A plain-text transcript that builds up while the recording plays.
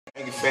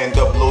ANGRYFAN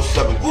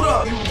 007. What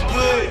up? You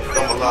good?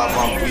 I'm alive,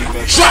 I'm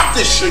breathing. Drop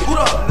this shit. What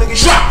up,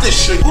 nigga? Drop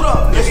this shit. What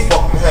up, nigga?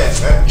 Fucking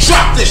head, man.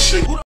 Drop this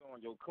shit. What up?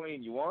 Yo,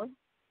 Qleen, you on?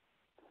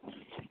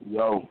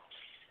 Yo.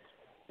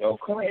 Yo,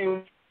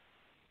 Qleen.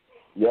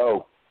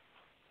 Yo.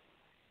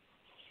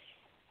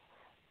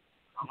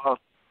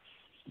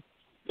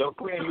 Yo,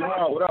 Qleen, you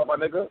on? What up, my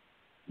nigga?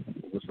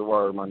 What's the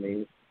word, my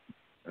nigga?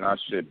 And I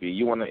should be.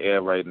 You on the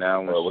air right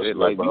now and what's shit.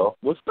 up, Like, bro?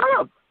 what's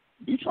up?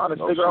 You trying to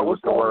No figure out shit, what's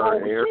what's the going word on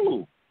with here?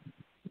 you?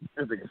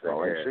 This nigga said,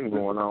 Oh, ain't yeah. shit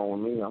going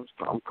on with me. I'm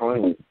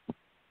clean.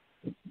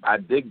 I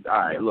dig. All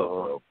right, look,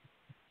 bro.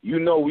 You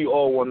know we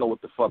all want to know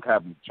what the fuck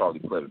happened to Charlie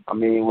Clinton. I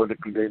mean, with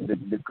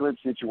the clip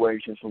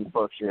situation, some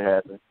fuck shit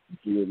happened. You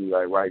feel me?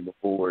 Like, right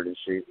before it and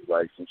shit.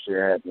 Like, some shit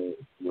happened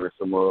where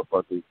some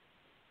motherfuckers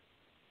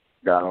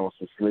got on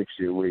some slick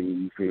shit with me.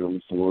 You feel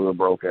me? Some little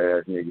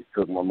broke-ass niggas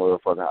took my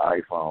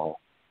motherfucking iPhone.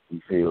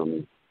 You feel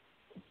me?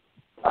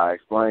 I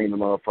explained to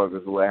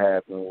motherfuckers what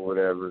happened or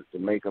whatever to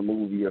make a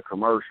movie or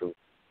commercial.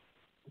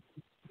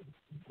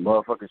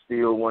 Motherfuckers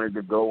still wanted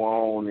to go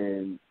on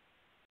and,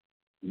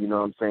 you know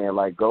what I'm saying,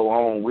 like go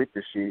on with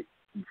the shit.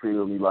 You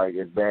feel me? Like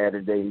as bad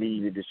as they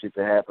needed the shit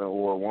to happen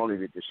or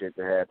wanted it the shit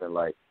to happen.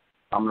 Like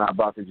I'm not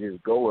about to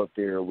just go up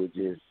there with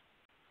just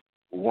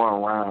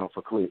one round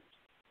for clicks.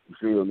 You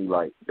feel me?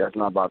 Like that's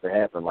not about to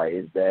happen. Like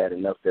it's bad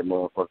enough that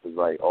motherfuckers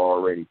like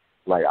already.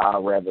 Like,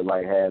 I'd rather,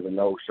 like, have a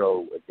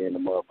no-show than the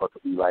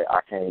motherfucker be like,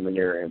 I came in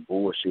there and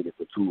bullshitted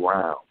for 2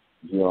 rounds.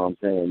 You know what I'm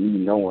saying? Me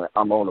knowing,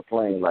 I'm on the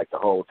plane, like, the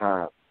whole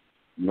time,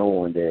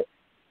 knowing that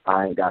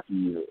I ain't got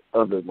these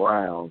other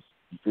rounds,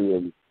 you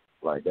feel me?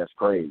 Like, that's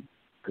crazy,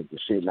 because the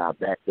shit not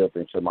backed up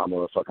into my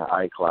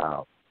motherfucking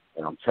iCloud.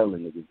 And I'm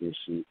telling niggas this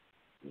shit.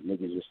 And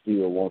niggas just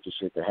still want the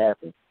shit to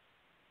happen.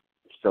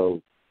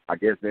 So, I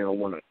guess they don't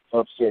want to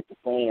upset the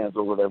fans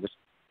or whatever.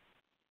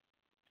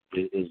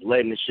 Is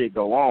letting the shit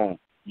go on.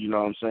 You know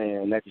what I'm saying?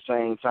 And at the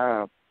same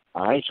time,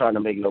 I ain't trying to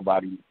make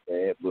nobody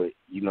bad, but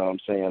you know what I'm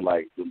saying?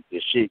 Like the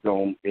shit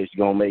it's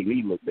gonna make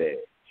me look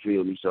bad.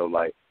 Feel me? So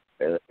like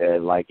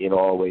it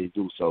always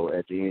do. So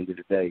at the end of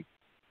the day,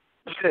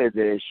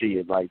 that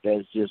shit, like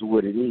that's just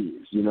what it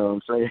is. You know what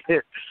I'm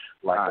saying?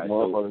 Like right, the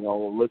motherfuckers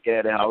gonna look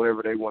at it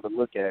however they want to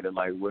look at it,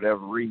 like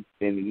whatever reason.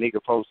 And the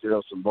nigga posted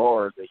up some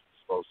bars that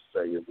he's supposed to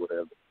say or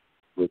whatever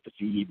with the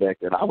feedback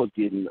that I was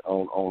getting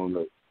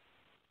on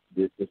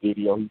the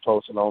video he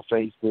posted on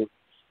Facebook.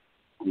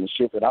 And the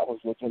shit that I was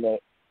looking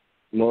at,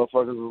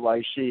 motherfuckers was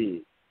like,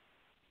 shit,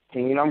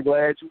 King, I'm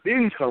glad you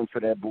didn't come for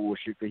that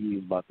bullshit that he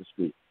was about to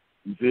spit.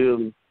 You feel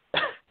me?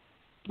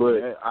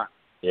 But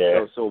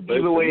So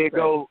either way it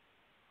go,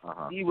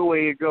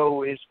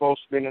 it's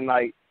supposed to be the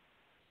night.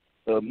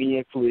 Me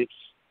and Clips,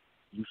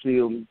 you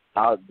feel me?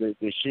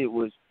 The shit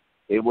was,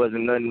 it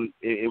wasn't nothing.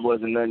 It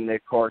wasn't nothing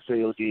that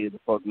Cartel did to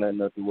fuck nothing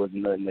up. It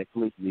wasn't nothing that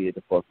Clips did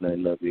to fuck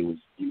nothing up. It was,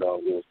 you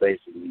know, it was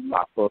basically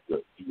my fuck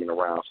up being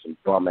around some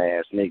bum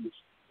ass niggas.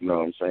 You know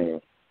what I'm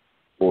saying?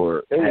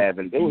 Or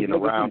being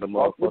around them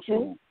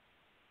motherfuckers.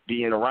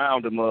 Being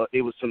around them,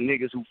 it was some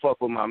niggas who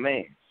fuck with my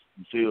mans.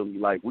 You feel me?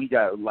 Like I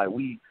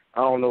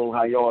don't know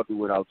how y'all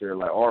do it out there.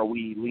 Like, are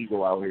we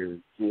legal out here?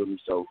 You feel me?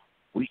 So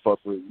we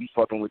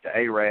fucking with the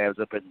Arabs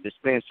up at the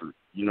dispensary.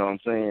 You know what I'm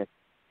saying?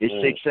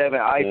 It's 6-7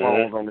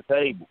 iPhones on the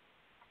table.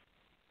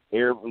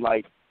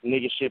 Like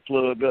niggas shit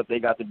plugged up. They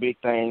got the big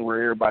thing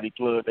where everybody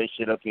plug their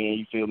shit up in.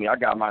 You feel me? I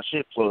got my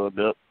shit plugged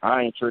up.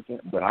 I ain't tripping,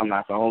 but I'm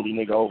not the only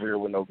nigga over here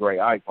with no great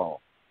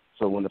iPhone.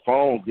 So when the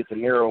phone gets to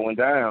narrowing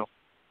down,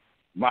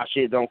 my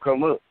shit don't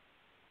come up.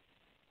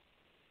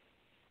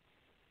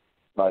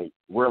 Like,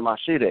 where my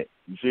shit at?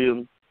 You feel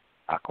me?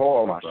 I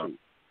call my shit.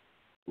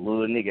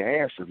 Little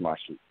nigga answers my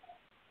shit.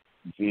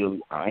 You feel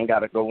me? I ain't got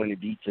to go into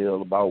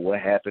detail about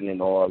what happened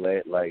and all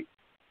that. Like,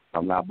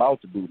 I'm not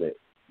about to do that.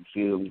 You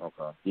feel me?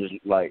 Okay. Just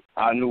like,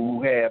 I knew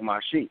who had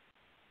my shit,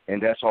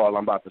 and that's all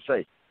I'm about to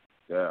say.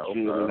 Yeah, okay.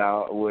 You feel me?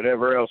 Now,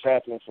 whatever else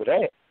happened for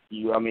that,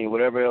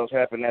 whatever else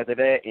happened after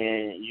that,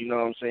 and you know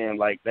what I'm saying?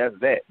 Like, that's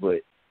that.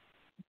 But,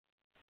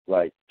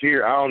 like,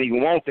 here, I don't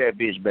even want that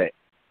bitch back.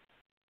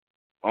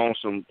 On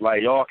some,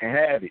 like, y'all can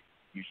have it.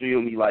 You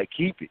feel me? Like,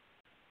 keep it.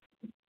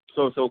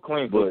 So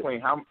Qleen,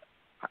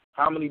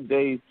 how many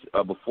days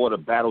before the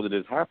battle did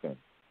this happen?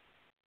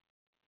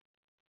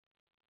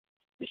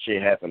 This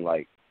shit happened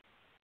like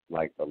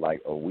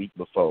a week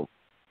before.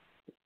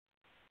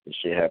 This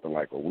shit happened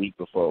like a week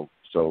before.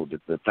 So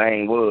the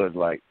thing was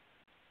like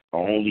I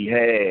only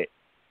had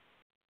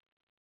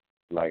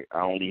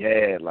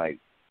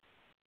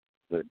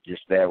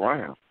just that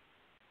round.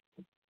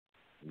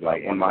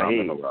 Like in my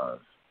head.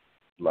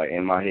 Like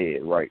in my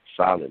head, right,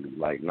 solidly.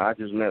 Like not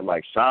just meant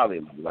like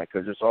solidly. Like,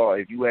 cause it's all,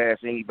 if you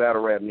ask any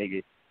battle rap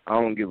nigga, I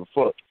don't give a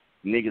fuck.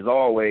 Niggas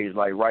always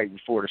like right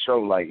before the show,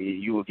 like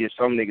you will get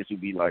some niggas who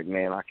be like,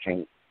 man, I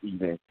can't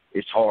even,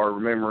 it's hard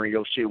remembering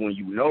your shit when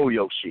you know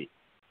your shit.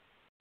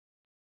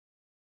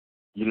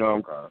 You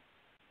know?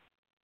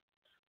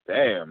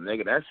 Damn,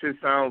 nigga, that shit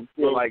sounds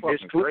like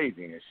this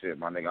crazy and shit,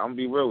 my nigga. I'm gonna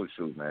be real with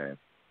you, man.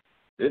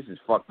 This is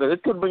fucked up. This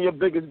could be your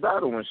biggest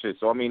battle and shit.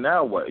 So I mean,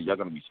 now what? Y'all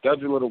gonna be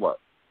scheduled or what?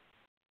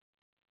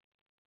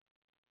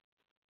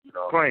 You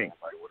know, Qleen.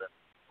 like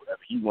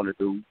whatever he want to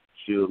do,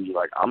 feel me?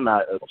 Like I'm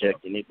not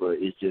objecting it, but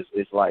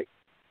it's like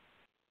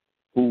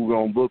who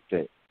gonna book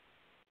that?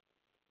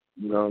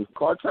 You know,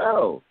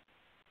 Cartel.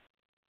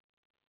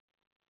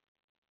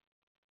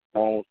 I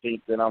don't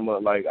think that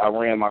I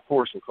ran my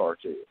course with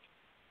Cartel.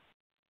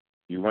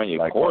 You ran your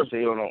like course?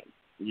 Cartel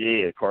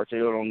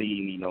don't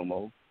need me no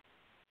more.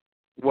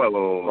 Well,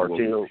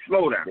 Cartel,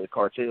 slow down. the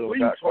Cartel What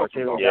got you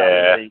talking Cartel. about?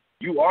 Yeah.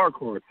 You are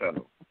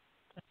Cartel.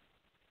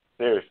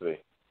 Seriously.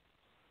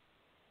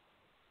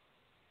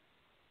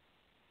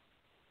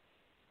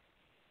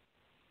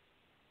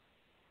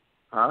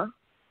 Huh?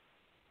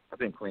 I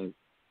think Qleen.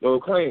 Yo,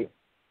 Qleen.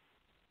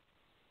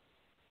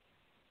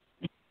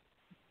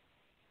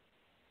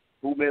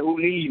 Who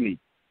need me?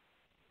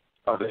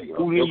 Oh, there you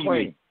go. Who Yo, need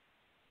Qleen. me?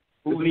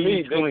 Who It's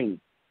needs me, Qleen?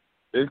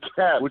 It's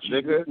Cap, Which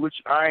nigga.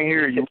 I ain't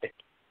hear you.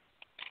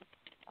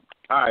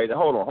 All right,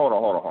 hold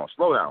on.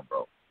 Slow down,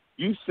 bro.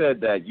 You said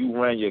that you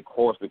ran your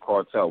course with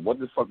Cartel. What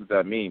the fuck does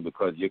that mean?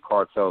 Because you're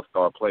Cartel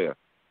star player.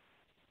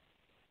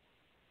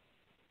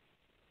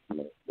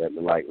 That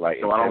like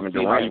So I don't Kevin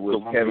see how you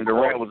Durant could Kevin run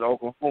Durant your was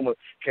Oklahoma.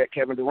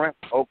 Kevin Durant,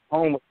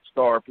 Oklahoma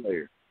star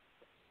player.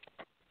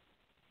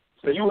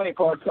 So you ain't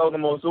Cartel no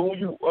more. So who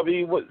you? I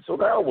mean, what? So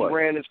now what? He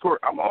ran his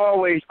court. I'm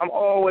always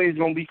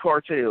gonna be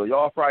Cartel.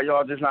 Y'all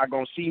just not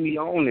gonna see me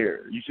on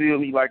there. You feel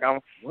me? Like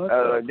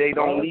they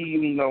don't need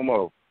me no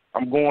more.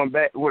 I'm going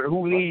back.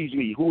 Who needs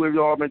me? Who have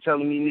y'all been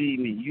telling me need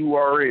me?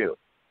 URL.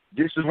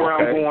 This is where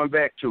I'm going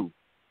back to.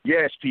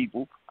 Yes,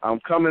 people. I'm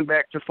coming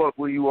back to fuck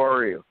with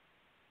URL.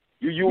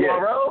 You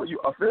URL? You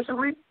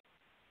officially?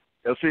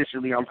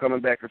 Officially, I'm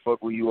coming back to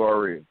fuck with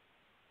URL.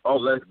 Oh,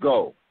 let's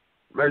go.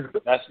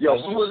 That's who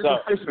what's was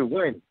up. the official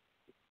win?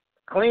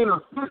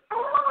 Qleen.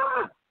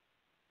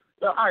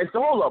 Yo, all right,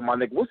 so hold up, my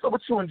nigga. What's up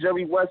with you and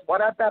Jerry West? Why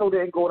that battle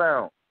didn't go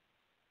down?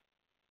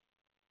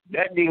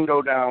 That didn't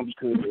go down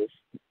because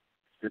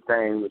the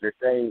thing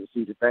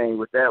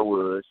with that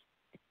was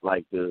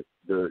like the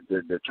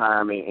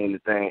timing and the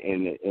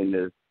thing and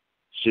the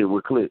shit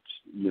with clips.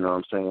 You know what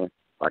I'm saying?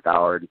 Like I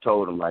already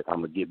told him, like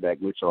I'm gonna get back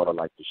with y'all.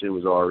 Like the shit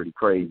was already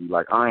crazy.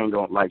 Like I ain't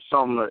gonna like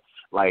something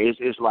like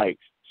it's like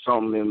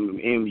something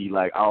in me.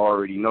 Like I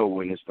already know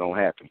when it's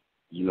gonna happen.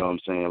 You know what I'm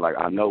saying? Like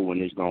I know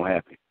when it's gonna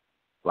happen.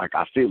 Like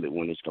I feel it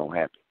when it's gonna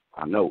happen.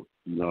 I know it.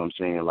 You know what I'm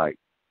saying? Like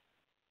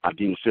I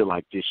didn't feel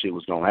like this shit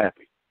was gonna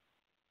happen.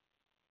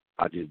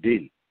 I just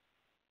didn't.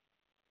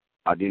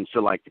 I didn't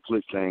feel like the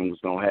clip thing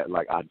was gonna happen.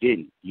 Like I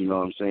didn't. You know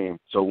what I'm saying?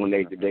 So when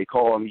they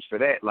called me for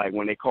that, like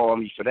what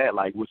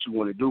you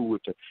want to do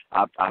with the,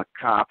 I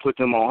kind of put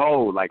them on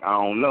hold. Like I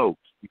don't know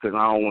because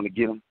I don't want to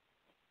get them.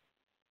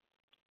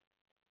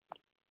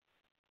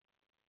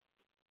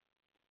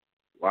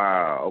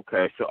 Wow.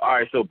 Okay. So all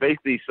right. So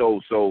basically, so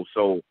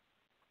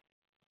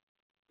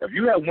if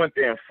you had went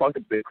there and fucked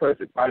up the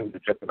clips, it probably would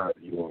have jeopardized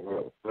the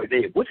URL. Like,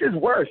 which is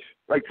worse?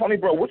 Like, tell me,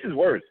 bro, which is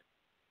worse?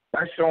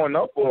 Not showing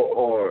up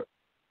or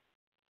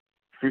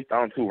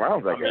freestyling 2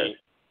 rounds?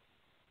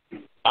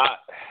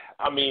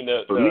 I mean,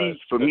 for me,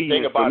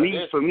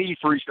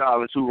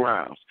 freestyling 2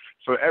 rounds.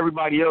 For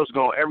everybody else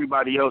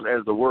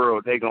as the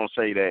world, they gonna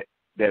say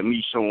that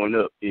me showing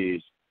up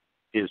is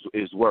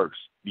worse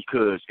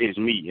because it's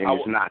me and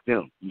it's not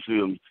them. You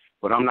feel me?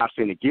 But I'm not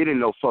finna get in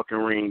no fucking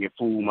ring and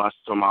fool myself.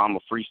 I'm a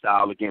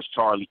freestyle against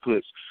Charlie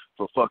Clips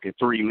for fucking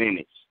 3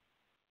 minutes.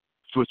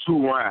 For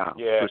 2 rounds.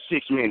 Yeah. For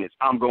 6 minutes.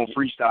 I'm gonna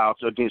freestyle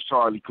against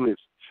Charlie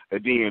Clips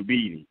and then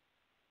beat him.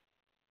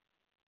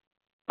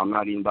 I'm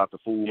not even about to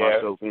fool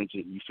myself into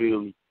it. You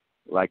feel me?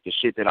 Like the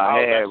shit that I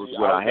had was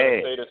what I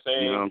had.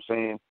 You know what I'm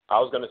saying? I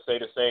was gonna say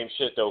the same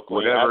shit though,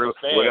 Qleen. A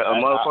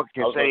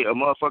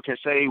motherfucker can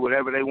say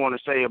whatever they want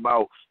to say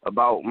about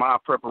my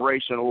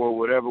preparation or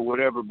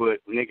whatever.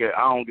 But nigga,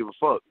 I don't give a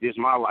fuck. This is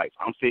my life.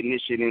 I'm fitting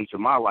this shit into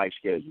my life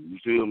schedule. You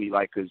feel me?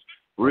 Like, cause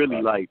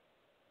really, like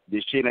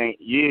this shit ain't.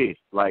 Yeah,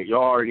 like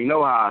y'all already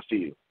know how I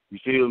feel. You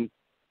feel me?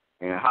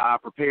 And how I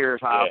prepare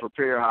is how I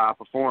prepare. How I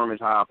perform is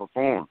how I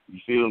perform. You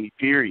feel me?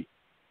 Period.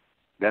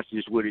 That's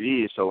just what it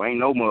is. So ain't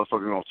no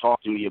motherfucker gonna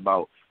talk to me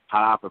about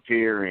how I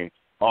prepare and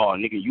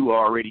nigga, you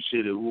already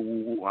should have. I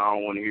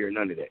don't want to hear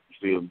none of that. You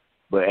feel me?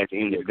 But at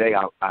the end of the day,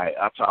 I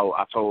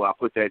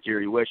put that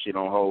Jerry West shit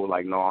on hold.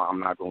 Like, no, I'm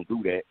not gonna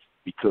do that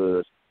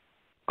because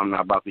I'm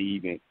not about to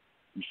even.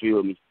 You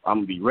feel me? I'm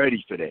gonna be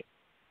ready for that.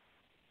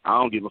 I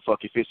don't give a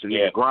fuck if it's a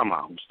nigga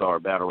grandma who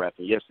started battle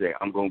rapping yesterday.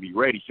 I'm gonna be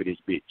ready for this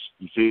bitch.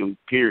 You feel me?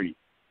 Period.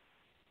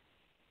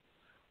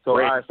 So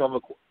I have a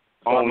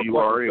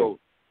URL.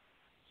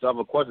 So I have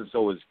a question.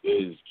 So is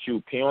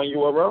QP on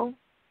URL?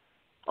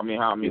 What's going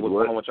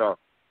on with y'all?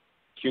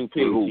 QP, is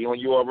he on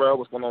URL?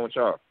 What's going on with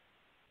y'all?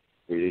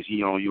 Is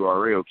he on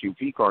URL?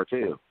 QP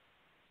Cartel.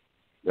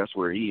 That's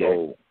where he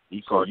at.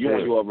 He Cartel.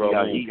 You on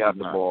URL? He got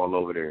the ball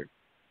over there.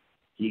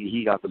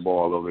 He got the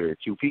ball over there.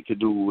 QP could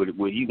do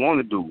what he want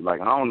to do.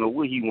 Like, I don't know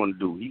what he want to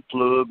do. He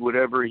plug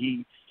whatever.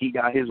 He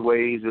got his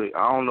ways.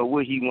 I don't know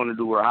what he want to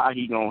do or how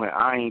he gonna.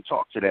 I ain't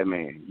talk to that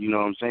man. You know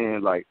what I'm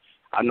saying? Like,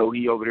 I know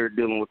he over there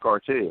dealing with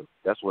Cartel.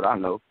 That's what I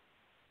know.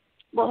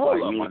 But hold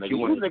Like, up, me my and nigga. Q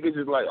You ain't-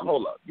 niggas is like,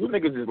 hold up. You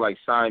niggas is like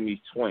Siamese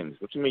twins.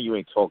 What you mean you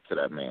ain't talked to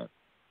that man?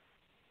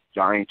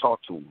 I ain't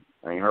talked to him.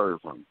 I ain't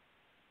heard from him.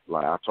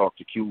 Like, I talked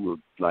to Q,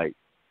 like,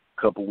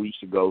 a couple weeks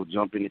ago,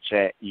 jump in the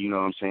chat, you know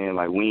what I'm saying?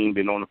 Like, we ain't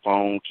been on the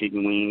phone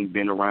kicking, we ain't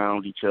been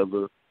around each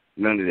other,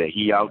 none of that.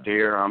 He out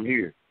there, I'm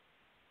here.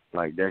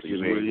 Like, that's So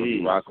just you what ain't it really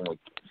is. rocking with.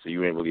 So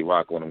you ain't really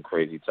rocking with them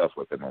crazy tough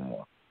with it no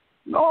more.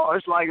 No,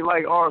 it's like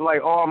all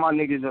my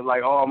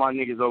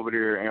niggas over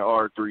there in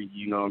R3,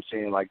 you know what I'm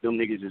saying? Like, them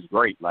niggas is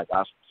great. Like,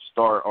 I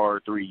start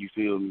R3, you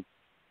feel me?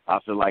 I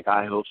feel like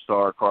I helped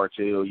start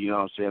Cartel, you know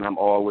what I'm saying? I'm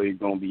always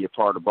going to be a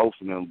part of both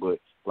of them. But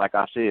like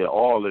I said,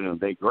 all of them,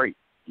 they great.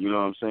 You know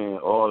what I'm saying?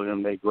 All of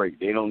them, they great.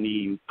 They don't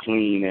need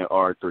Qleen at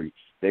R3.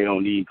 They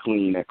don't need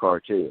Qleen at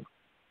Cartel.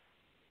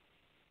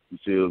 You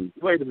feel me?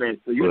 Wait a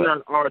minute. So you're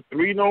not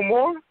R3 no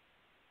more?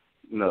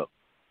 No.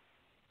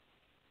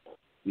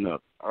 No.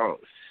 Oh,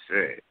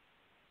 shit.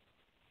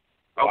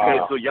 Okay,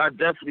 Wow. so y'all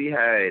definitely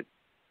had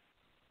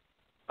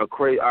a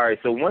crazy. All right,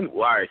 so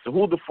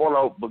who the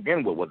fallout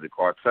begin with? Was it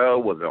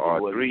Cartel? Was it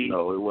R3?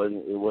 No, it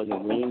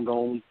wasn't. We ain't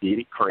gonna get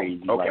it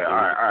crazy. Okay, like,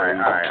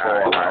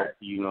 all right.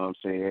 You know what I'm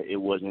saying? It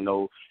wasn't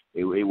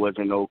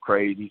no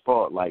crazy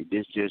fault. Like,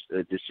 this just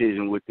a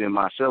decision within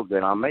myself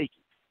that I'm making.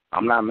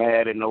 I'm not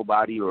mad at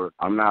nobody, or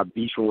I'm not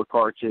beefing with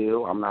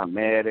Cartel. I'm not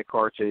mad at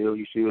Cartel.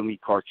 You feel me?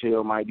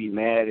 Cartel might be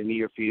mad at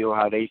me or feel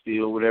how they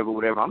feel, whatever.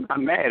 I'm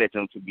not mad at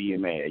them for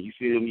being mad. You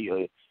feel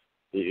me?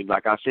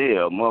 Like I said,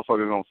 a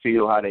motherfucker gonna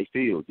feel how they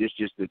feel. This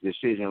just a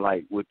decision,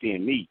 like,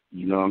 within me.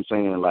 You know what I'm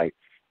saying? Like,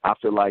 I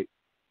feel like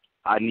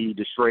I need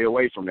to stray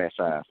away from that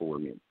side for a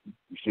minute.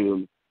 You feel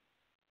me?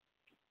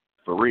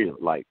 For real.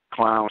 Like,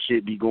 clown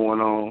shit be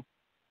going on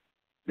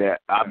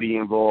that I be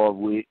involved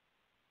with,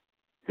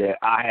 that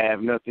I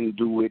have nothing to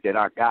do with, that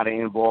I got to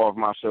involve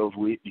myself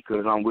with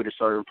because I'm with a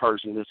certain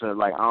person. It's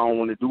like, I don't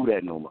want to do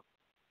that no more.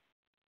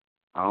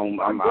 I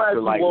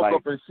feel like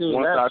once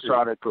I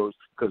try to,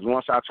 because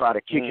once I try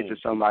to kick it to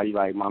somebody,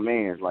 like, my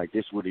man's like,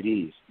 this what it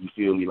is. You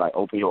feel me? Like,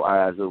 open your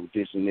eyes up with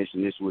this and this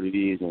and this what it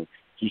is. And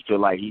he feel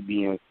like he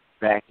being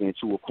backed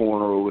into a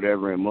corner or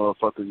whatever, and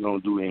motherfuckers gonna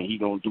do it, and he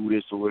gonna do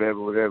this or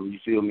whatever. You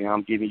feel me?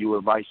 I'm giving you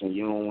advice, and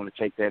you don't want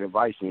to take that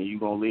advice, and you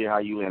gonna live how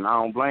you, and I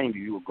don't blame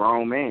you. You a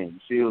grown man. You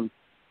feel me?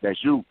 That's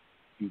you.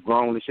 You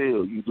grown as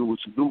hell. You do what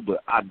you do,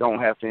 but I don't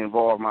have to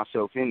involve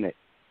myself in that,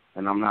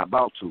 and I'm not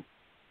about to.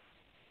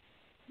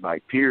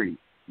 Like, period.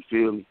 You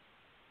feel me?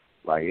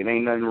 Like, it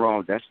ain't nothing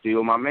wrong. That's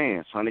still my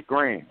man's,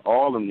 $100,000.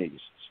 All them niggas,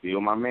 still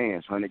my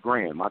man's,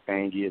 $100,000. My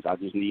thing is, I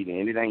just need it,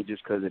 and it ain't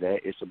just because of that.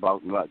 It's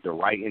about, like, the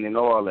writing and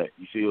all that.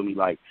 You feel me?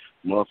 Like,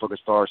 motherfuckers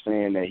start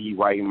saying that he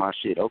writing my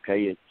shit.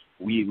 Okay,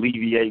 we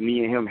alleviate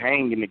me and him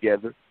hanging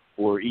together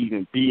or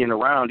even being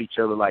around each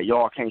other. Like,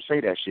 y'all can't say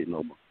that shit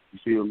no more. You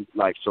feel me?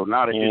 Like, so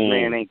now that this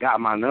man ain't got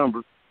my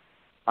number,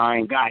 I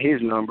ain't got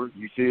his number.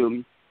 You feel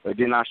me? But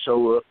then I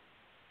show up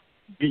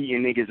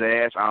beating niggas'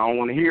 ass. I don't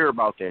want to hear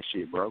about that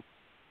shit, bro.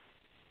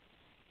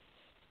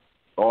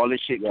 All this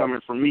shit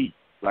coming from me.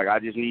 Like, I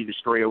just need to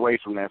stray away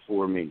from that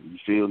for a minute. You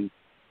feel me?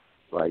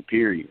 Like,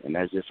 period. And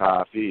that's just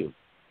how I feel.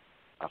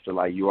 I feel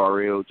like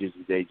URL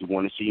they just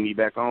want to see me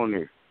back on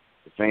there.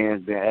 The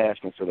fans been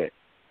asking for that.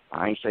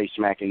 I ain't say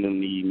smacking them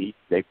need me.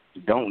 They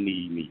don't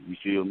need me. You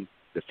feel me?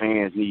 The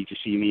fans need to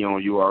see me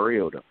on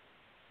URL,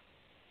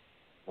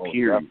 though.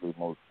 Period.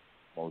 Most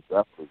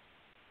definitely.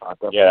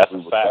 Yeah, that's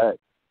a fact.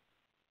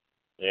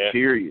 Yeah.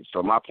 Period.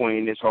 So my point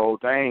in this whole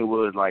thing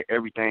was, like,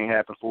 everything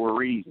happened for a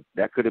reason.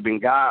 That could have been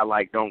God,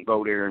 like, don't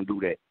go there and do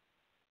that.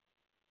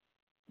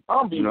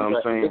 You know what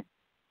I'm saying?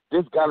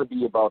 This got to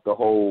be about the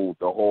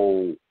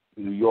whole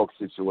New York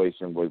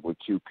situation with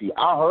QP.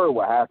 I heard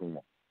what happened.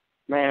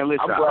 Man,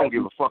 listen, I don't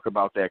give a fuck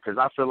about that, because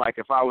I feel like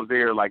if I was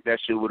there, like, that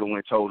shit would have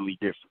went totally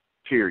different.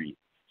 Period.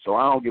 So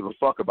I don't give a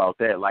fuck about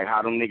that. Like,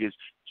 how them niggas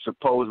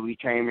supposedly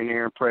came in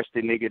there and pressed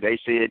the nigga. They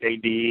said they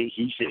did.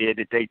 He said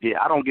that they did.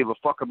 I don't give a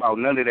fuck about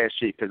none of that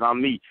shit, because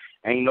I'm me.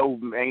 Ain't no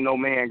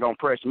man gonna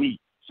press me.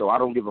 So I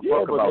don't give a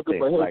fuck about that.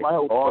 Like,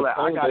 all that,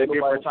 I got a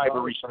different type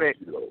of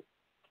respect.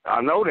 I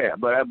know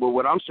that, but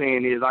what I'm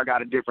saying is I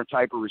got a different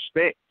type of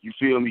respect. You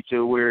feel me?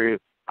 To where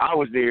if I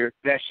was there,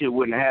 that shit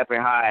wouldn't have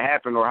happened how it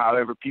happened, or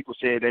however people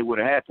said they would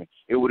have happened.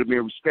 It would have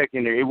been respect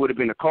in there. It would have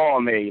been a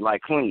call made,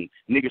 like, Qleen.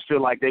 Niggas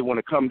feel like they want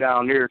to come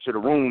down there to the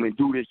room and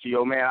do this to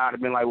your man. I'd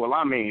have been like, well,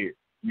 I'm in here.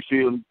 You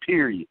feel me?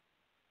 Period.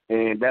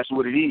 And that's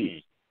what it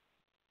is.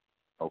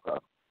 Okay.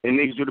 And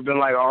niggas would have been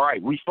like, all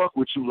right, we fuck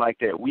with you like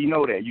that. We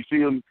know that. You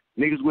feel me?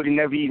 Niggas would have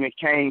never even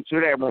came to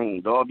that room,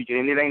 dog.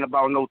 And it ain't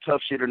about no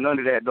tough shit or none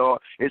of that, dog.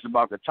 It's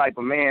about the type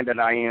of man that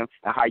I am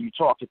and how you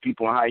talk to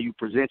people and how you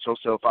present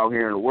yourself out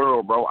here in the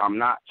world, bro. I'm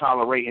not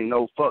tolerating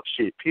no fuck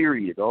shit,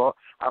 period, dog.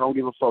 I don't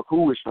give a fuck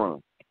who it's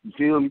from. You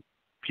feel me?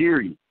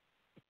 Period.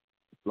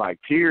 Like,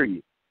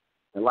 period.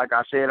 And like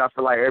I said, I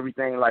feel like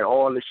everything, like,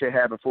 all this shit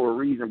happened for a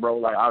reason, bro.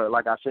 Like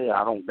I said,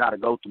 I don't got to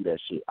go through that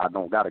shit. I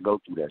don't got to go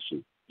through that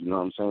shit. You know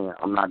what I'm saying?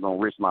 I'm not going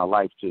to risk my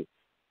life to,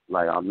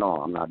 Like, I'm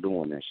not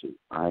doing that shit.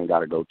 I ain't got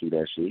to go through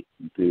that shit.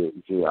 You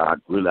feel? I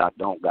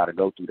don't got to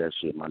go through that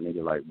shit, my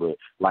nigga. Like, but,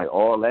 like,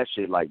 all that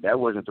shit, like, that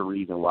wasn't the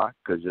reason why.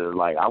 Because,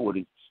 like, I would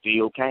have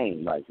still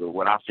came. Like,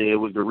 what I said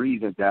was the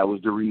reason. That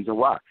was the reason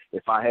why.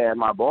 If I had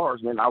my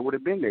bars, then I would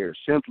have been there.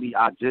 Simply,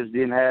 I just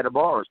didn't have the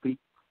bars,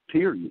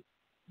 period.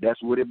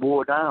 That's what it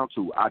boiled down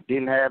to. I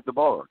didn't have the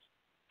bars,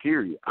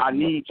 period. I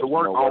need to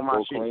work on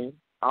my shit. Clean.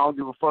 I don't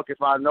give a fuck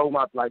if I know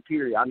my, like,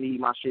 period. I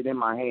need my shit in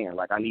my hand.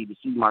 Like, I need to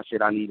see my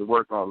shit. I need to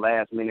work on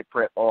last-minute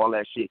prep. All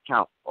that shit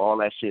count. All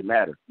that shit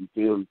matter. You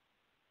feel me?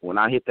 When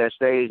I hit that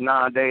stage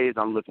nowadays,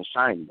 I'm looking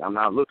shiny. I'm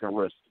not looking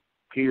rusty,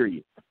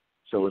 period.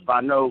 So if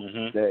I know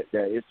that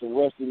it's a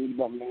rusty me,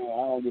 but, man, I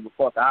don't give a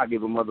fuck. I'll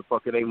give a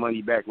motherfucker their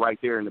money back right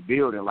there in the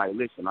building. Like,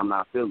 listen, I'm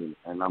not feeling it,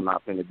 and I'm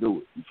not finna do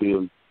it. You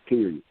feel me?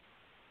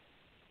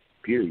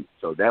 Period.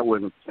 So that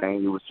wasn't the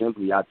thing. It was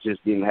simply I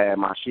just didn't have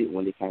my shit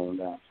when it came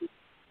down to it.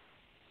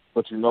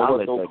 But you know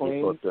what, though,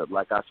 Clean? I let that get fucked up.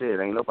 Like I said,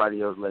 ain't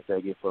nobody else let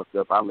that get fucked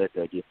up. I let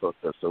that get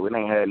fucked up. So it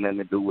ain't had nothing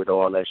to do with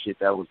all that shit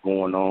that was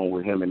going on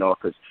with him and all.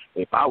 Because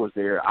if I was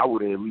there, I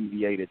would have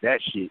alleviated that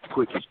shit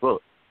quick as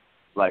fuck.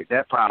 Like,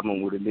 that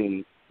problem would have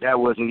been, that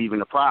wasn't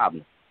even a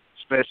problem.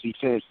 Especially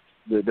since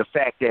the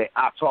fact that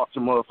I talked to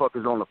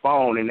motherfuckers on the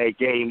phone and they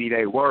gave me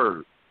their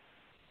word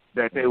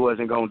that they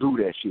wasn't going to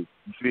do that shit.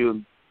 You feel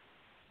me?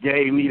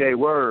 Gave me their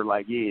word,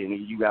 like, yeah,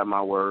 nigga, you got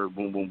my word,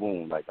 boom, boom,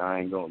 boom. Like, I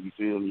ain't going to, you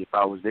feel me? If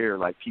I was there,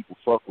 like, people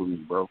fuck with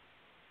me, bro.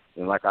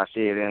 And like I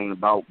said, it ain't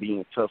about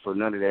being tough or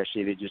none of that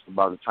shit. It's just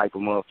about the type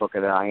of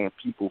motherfucker that I am.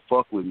 People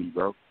fuck with me,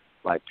 bro.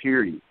 Like,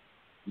 period.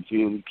 You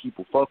feel me?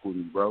 People fuck with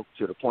me, bro,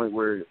 to the point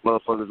where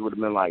motherfuckers would have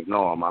been like,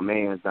 no, my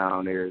man's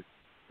down there.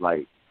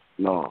 Like,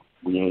 no,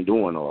 we ain't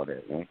doing all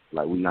that, man.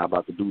 Like, we not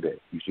about to do that.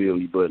 You feel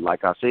me? But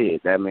like I said,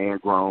 that man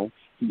grown.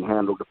 He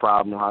handled the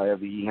problem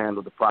however he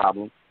handled the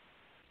problem.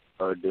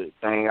 The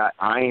thing,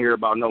 I ain't hear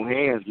about no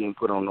hands getting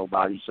put on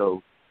nobody,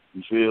 so,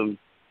 you feel me?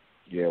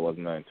 Yeah, it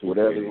wasn't nothing too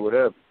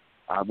whatever.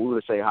 I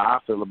would say how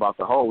I feel about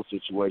the whole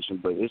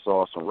situation, but it's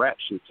all some rap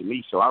shit to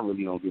me, so I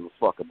really don't give a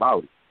fuck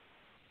about it,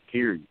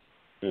 period.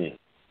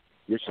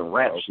 It's some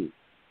rap shit.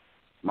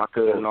 My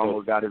cousin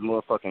almost got his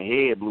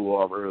motherfucking head blew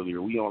off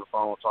earlier. We on the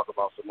phone talking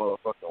about some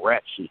motherfucking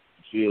rap shit,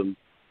 you feel me?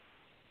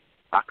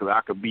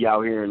 I could be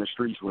out here in the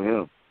streets with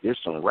him. It's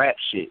some rap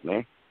shit,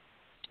 man.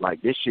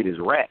 Like, this shit is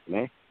rap,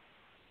 man.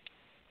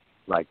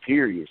 Like,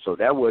 period. So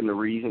that wasn't the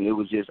reason. It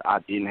was just I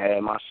didn't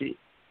have my shit.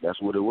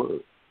 That's what it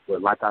was.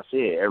 But like I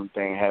said,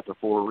 everything happened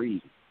for a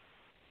reason.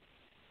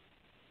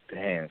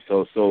 Damn.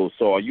 So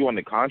are you on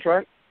the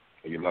contract?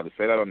 Are you allowed to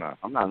say that or not?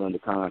 I'm not under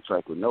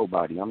contract with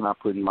nobody. I'm not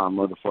putting my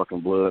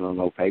motherfucking blood on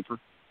no paper.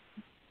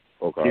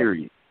 Okay.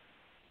 Period.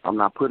 I'm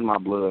not putting my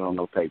blood on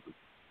no paper.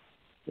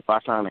 If I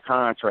sign a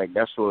contract,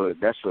 that's for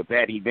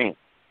that event.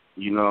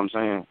 You know what I'm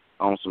saying?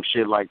 On some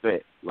shit like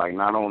that. Like,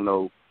 not on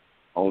no,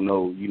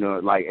 you know,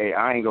 like, hey,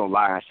 I ain't gonna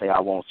lie and say I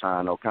won't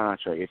sign no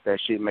contract. If that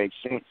shit makes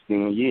sense,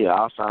 then yeah,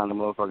 I'll sign the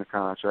motherfucking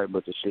contract,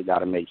 but the shit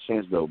gotta make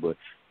sense though. But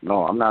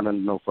no, I'm not under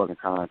no fucking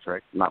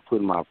contract. I'm not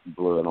putting my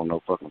blood on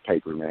no fucking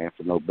paper, man,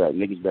 for no bet.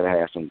 Niggas better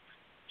have some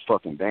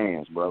fucking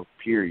bands, bro,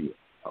 period.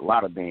 A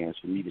lot of bands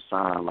for me to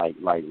sign like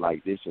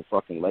this a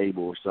fucking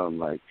label or something,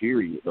 like,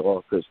 period,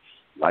 dog, because,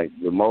 like,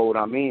 the mode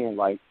I'm in,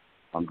 like,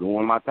 I'm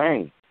doing my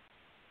thing.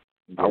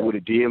 Yeah. I would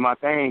have did my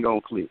thing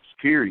on Clips,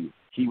 period.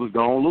 He was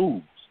gonna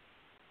lose.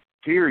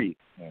 Period.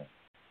 Yeah.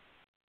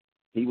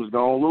 He was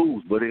going to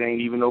lose, but it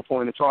ain't even no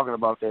point in talking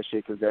about that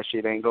shit because that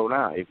shit ain't go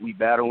down. If we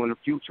battle in the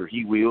future,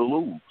 he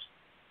will lose.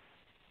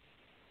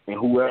 And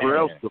whoever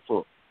else the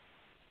fuck.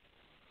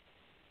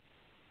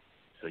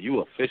 So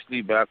you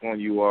officially back on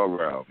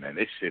URL, man.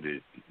 This shit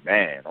is,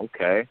 man,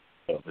 okay.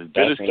 You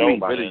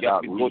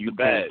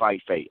can't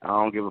fight fate. I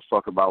don't give a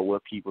fuck about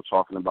what people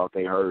talking about.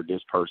 They heard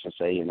this person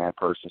say and that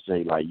person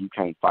say. Like, you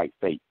can't fight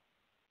fate.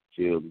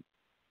 Feel me?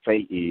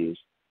 Fate is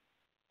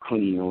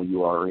Qleen on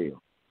URL.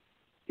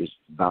 It's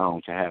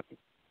bound to happen.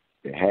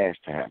 It has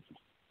to happen.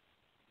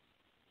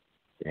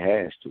 It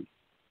has to.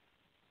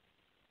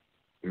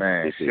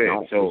 Man,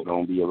 There's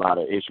going to be a lot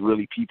of, it's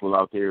really people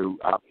out there who,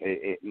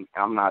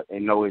 I'm not,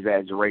 in no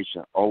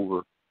exaggeration,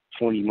 over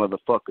 20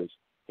 motherfuckers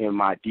in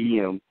my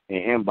DM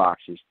and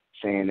inboxes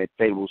saying that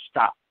they will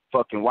stop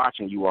fucking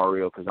watching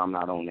URL because I'm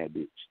not on that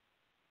bitch.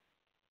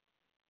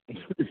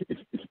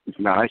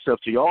 Now, it's up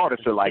to y'all to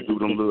feel like do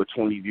them little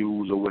 20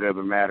 views or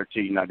whatever matter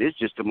to you. Now, this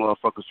just the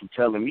motherfuckers who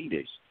telling me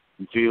this.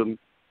 You feel me?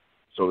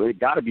 So it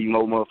got to be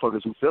more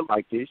motherfuckers who feel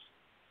like this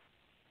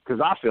because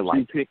I feel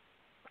like it.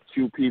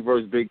 QP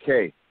versus Big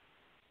K.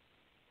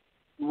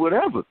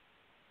 Whatever.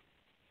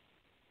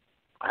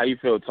 How you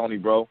feel, Tony,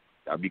 bro?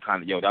 That'd be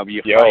kind of, that'd be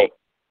a fight.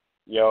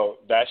 Yo,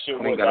 that shit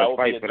would be a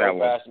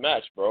dope-ass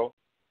match, bro.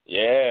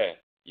 Yeah,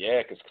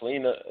 because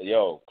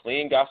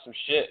Qleen got some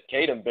shit.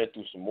 K done been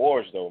through some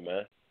wars, though,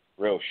 man.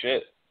 Real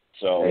shit.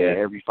 So yeah,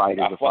 every fight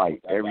is a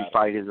fight. Every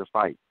fight is a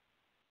fight.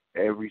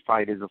 Every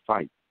fight is a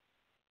fight.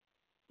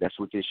 That's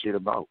what this shit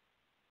about.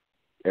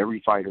 Every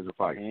fight is a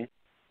fight.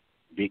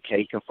 Mm-hmm. Big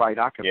K can fight,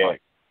 I can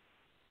fight.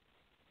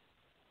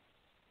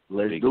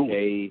 Let's do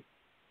it.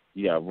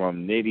 You got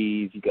Rum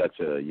Nitties. You got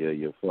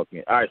your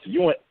fucking. All right, so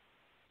you want.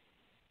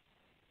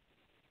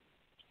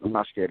 I'm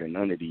not scared of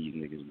none of these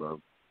niggas, bro.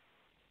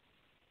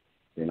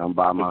 And I'm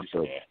by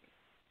myself.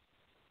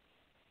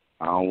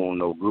 I don't want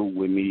no group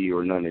with me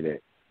or none of that.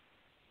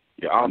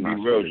 Yeah, I'll be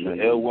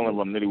real. L. Will and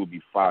Rum Nitty would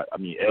be fire. I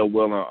mean, L.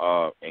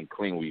 Will and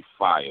Qleen would be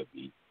fire,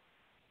 B.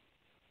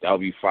 That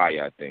would be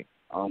fire, I think.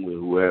 I'm with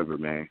whoever,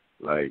 man.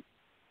 Like,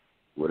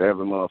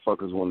 whatever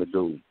motherfuckers want to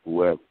do,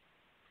 whoever.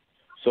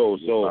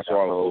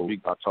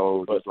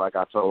 Just like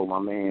I told my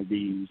man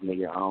B's,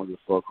 nigga, I don't give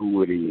a fuck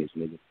who it is,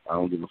 nigga. I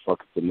don't give a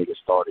fuck if the nigga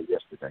started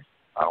yesterday.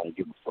 I don't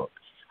give a fuck.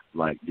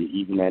 Like,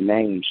 even that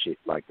name shit,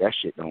 like, that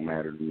shit don't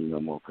matter to me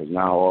no more. Because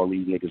now all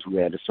these niggas who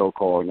had the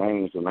so-called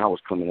names when I was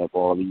coming up,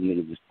 all these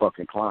niggas is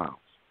fucking clowns.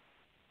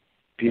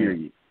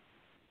 Period.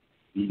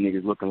 These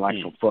niggas looking like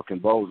some fucking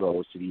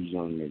bozos to these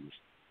young niggas.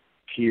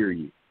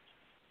 Period.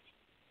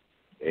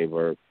 Hey,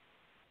 Verb.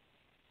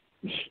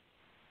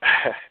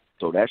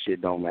 So that shit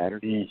don't matter.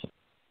 Yeah.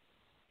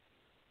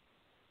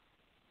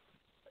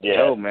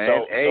 Yo,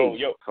 man.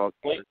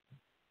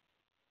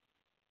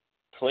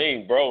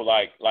 Qleen, bro.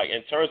 Like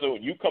in terms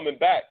of you coming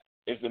back,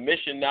 is the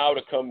mission now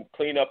to come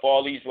clean up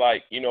all these,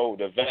 like, you know,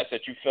 the vets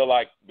that you feel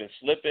like been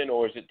slipping,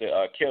 or is it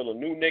to kill the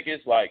new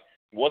niggas? Like,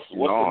 what's the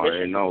mission for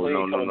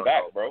Qleen coming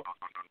back, bro?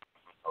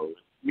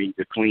 Me,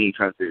 the Qleen,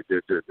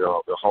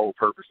 the whole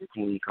purpose of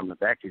Qleen coming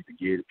back is to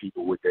give the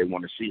people what they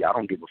want to see. I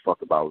don't give a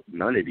fuck about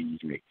none of these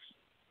niggas.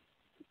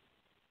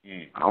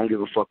 I don't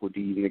give a fuck what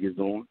these niggas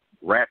doing.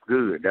 Rap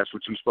good. That's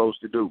what you're supposed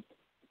to do.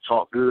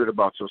 Talk good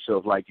about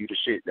yourself like you the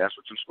shit. That's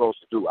what you're supposed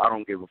to do. I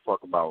don't give a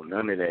fuck about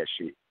none of that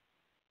shit.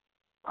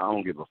 I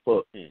don't give a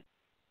fuck.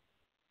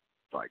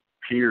 Like,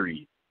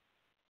 period.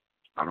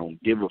 I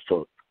don't give a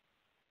fuck.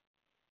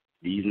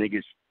 These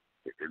niggas,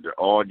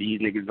 all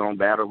these niggas gonna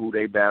battle who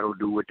they battle,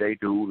 do what they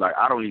do. Like,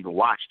 I don't even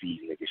watch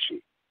these niggas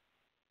shit.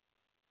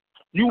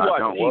 You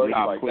watch it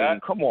like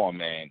that? Come on,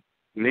 man.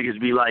 Niggas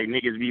be like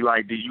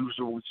the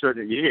usual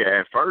certain. Yeah,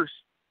 at first,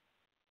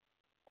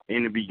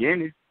 in the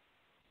beginning.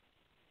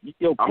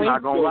 Yo, I'm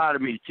not gonna lie to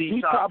me.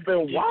 T-Top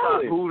been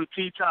wild. Who the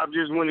T-Top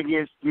just went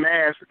against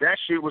Mass, that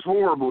shit was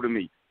horrible to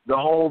me. The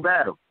whole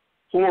battle.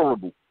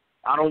 Horrible.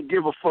 I don't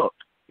give a fuck.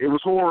 It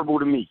was horrible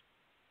to me.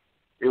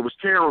 It was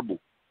terrible.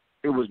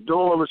 It was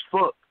dull as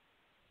fuck.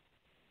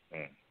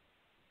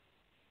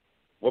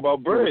 What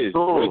about Briz?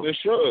 Briz and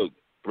Suge.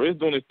 Briz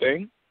doing his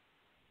thing.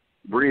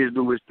 Briz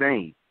do his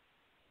thing.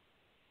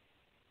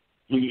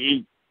 He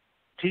eat.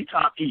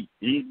 T-Top eat.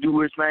 He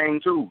do his thing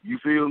too. You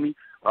feel me?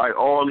 Like,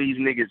 all these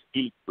niggas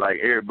eat like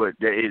air, but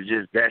it's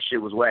just that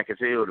shit was whack as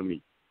hell to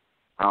me.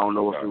 I don't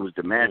know if it was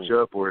the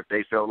matchup or if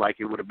they felt like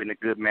it would have been a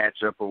good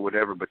matchup or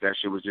whatever, but that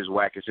shit was just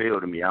whack as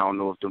hell to me. I don't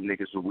know if them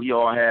niggas, we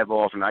all have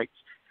off nights.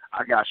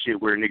 I got shit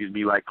where niggas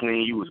be like,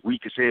 Qleen, you was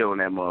weak as hell in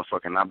that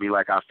motherfucker, and I'll be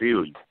like, I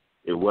feel you.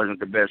 It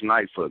wasn't the best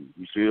night for me.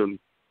 You feel me?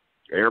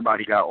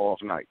 Everybody got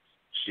off nights.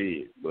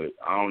 Shit. But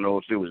I don't know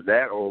if it was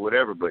that or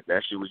whatever, but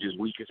that shit was just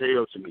weak as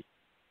hell to me.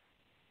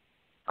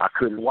 I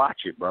couldn't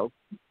watch it, bro.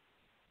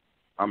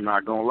 I'm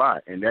not gonna lie,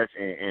 and that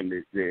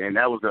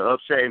was the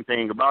upsetting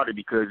thing about it,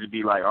 because it'd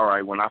be like, all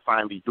right, when I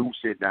finally do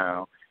sit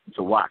down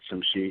to watch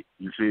some shit,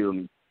 you feel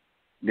me?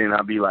 Then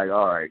I'll be like,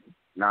 all right,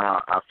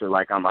 now I feel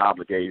like I'm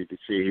obligated to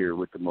sit here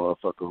with the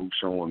motherfucker who's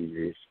showing me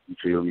this. You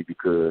feel me?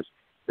 Because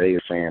they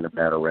a fan of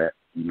battle rap.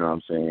 You know what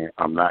I'm saying?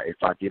 I'm not.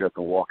 If I get up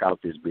and walk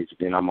out this bitch,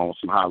 then I'm on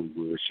some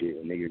Hollywood shit,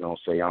 and niggas gonna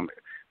say I'm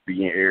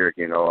being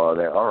arrogant or all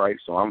that. All right,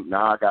 so I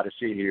got to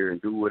sit here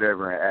and do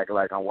whatever and act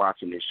like I'm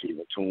watching this shit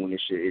and tune this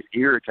shit. It's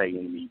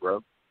irritating to me,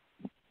 bro.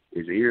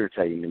 It's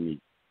irritating to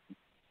me.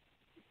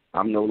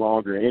 I'm no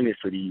longer in it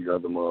for these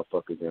other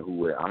motherfuckers and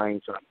who I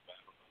ain't trying to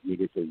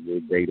niggas say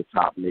they the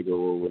top nigga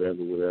or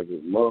whatever.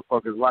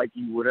 Motherfuckers like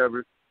you,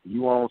 whatever.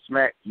 You on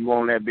smack, you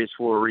on that bitch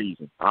for a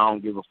reason. I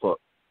don't give a fuck.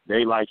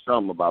 They like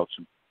something about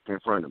you in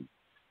front of me.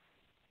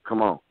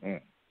 Come on.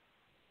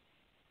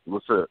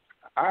 What's up?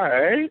 All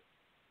right.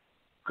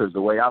 Because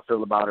the way I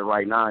feel about it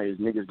right now is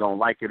niggas don't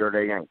like it or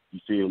they ain't. You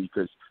feel me?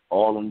 Because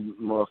all them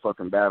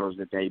motherfucking battles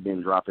that they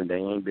been dropping, they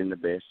ain't been the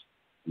best.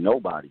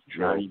 Nobody.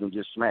 Sure. Not even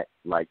just Smack.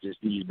 Like,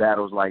 just these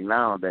battles like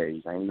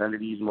nowadays. Ain't none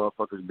of these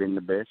motherfuckers been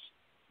the best.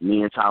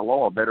 Me and Ty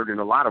Law are better than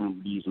a lot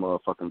of these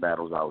motherfucking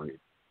battles out here.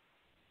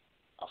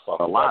 I fuck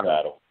a lot of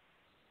battle.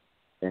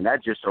 And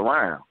that just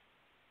around.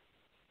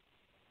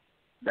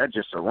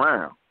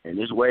 And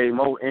it's way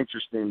more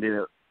interesting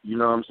than, you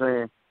know what I'm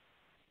saying?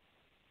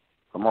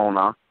 Come on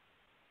now.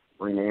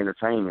 Bring the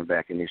entertainment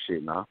back in this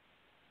shit now.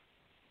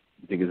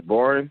 You think it's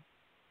boring?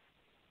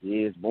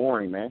 Yeah, it's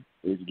boring, man.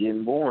 It's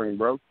getting boring,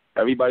 bro.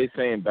 Everybody's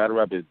saying battle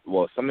rap is,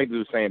 some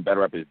niggas are saying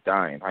battle rap is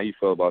dying. How you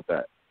feel about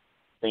that?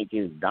 I think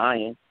it's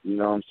dying. You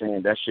know what I'm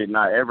saying? That shit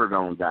not ever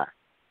gonna die.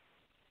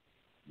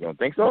 You don't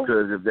think so?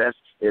 Because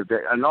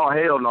no,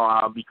 hell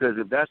no. Because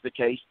if that's the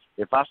case,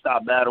 if I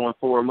stop battling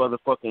for a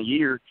motherfucking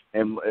year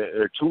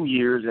or 2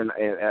 years and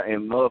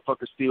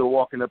motherfuckers still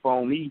walking up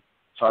on me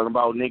talking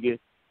about nigga,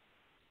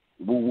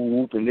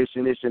 whoop and this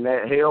and this and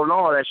that. Hell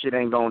no, that shit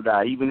ain't gonna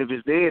die. Even if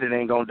it's dead, it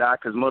ain't gonna die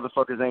because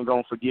motherfuckers ain't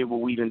gonna forget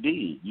what we done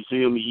did. You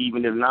feel me?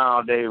 Even if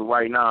nowadays,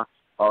 right now,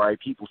 all right,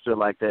 people feel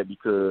like that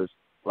because,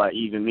 like,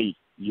 even me,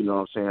 you know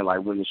what I'm saying?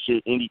 Like, when the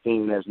shit,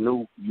 anything that's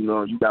new, you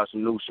know, you got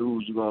some new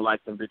shoes, you gonna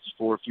like them bitches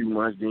for a few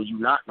months, then you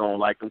not gonna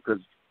like them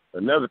because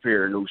another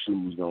pair of new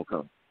shoes gonna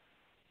come.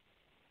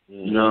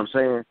 Mm-hmm. You know what I'm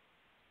saying?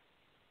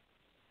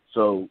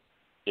 So,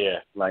 yeah,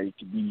 like,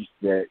 to be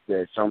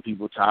that some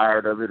people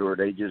tired of it or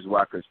they just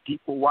watch, because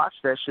people watch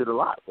that shit a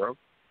lot, bro.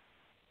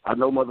 I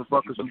know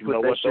motherfuckers who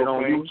put that shit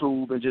on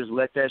YouTube and just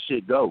let that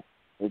shit go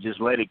and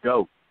just let it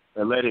go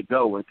and let it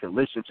go and can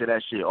listen to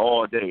that shit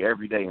all day,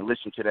 every day, and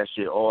listen to that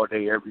shit all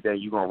day, every day.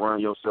 You're going to run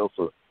yourself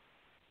up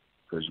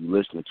because you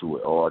listening to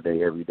it all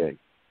day, every day.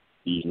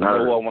 You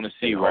know who I want to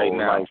see right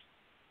now? Life.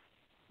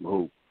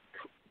 Who?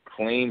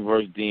 Qleen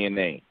versus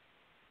DNA.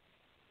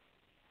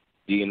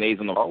 DNA's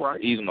on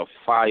he's on a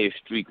fire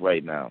streak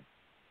right now.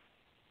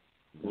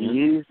 He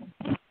is?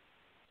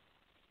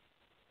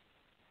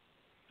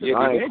 Yeah,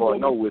 I ain't caught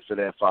no whiff of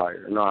that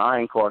fire. No, I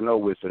ain't caught no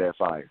whiff of that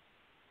fire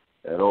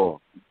at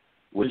all.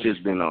 Which has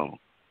been on.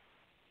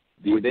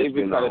 Which has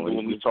been on.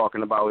 Is we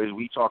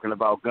talking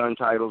about gun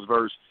titles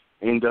versus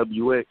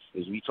NWX?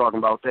 Is we talking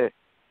about that?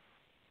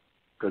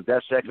 Because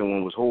that second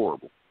one was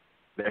horrible.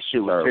 That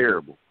shit was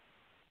terrible.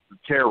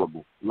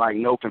 Terrible. Like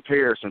no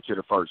comparison to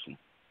the first one.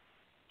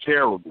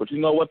 Terrible. But you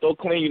know what though,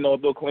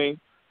 Qleen?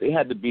 They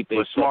had to beat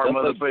their smart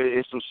motherfuckers.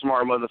 It's some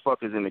smart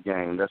motherfuckers in the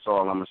game. That's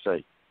all I'm gonna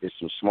say. It's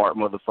some smart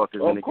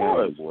motherfuckers in the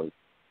game, boy.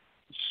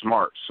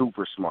 Smart,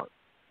 super smart.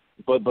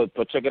 But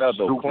check it out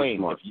though, Qleen.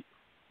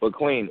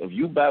 Qleen, if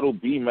you battle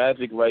B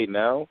Magic right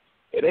now,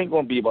 it ain't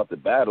gonna be about the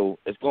battle.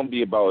 It's gonna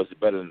be about is it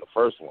better than the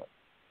first one.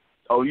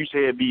 Oh, you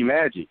said B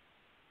Magic.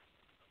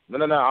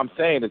 No. I'm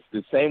saying it's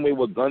the same way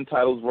with gun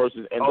titles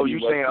versus NWX. Oh, you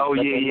saying? Oh,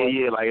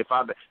 yeah. Like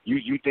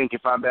you think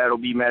if I battle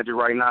B Magic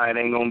right now, it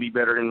ain't gonna be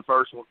better than the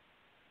first one?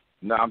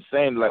 No, I'm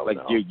saying like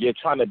you're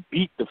trying to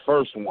beat the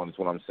first one. Is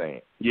what I'm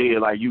saying. Yeah,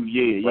 like you.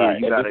 Yeah. Right.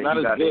 You gotta.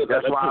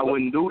 That's why I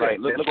wouldn't do that.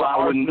 Look at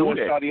Arsenal and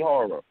Shotty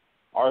Horror.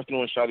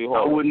 Arsenal and Shotty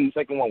Horror. I wouldn't. The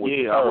second one was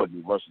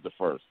terrible versus the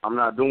first. I'm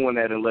not doing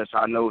that unless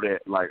I know that.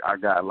 Like I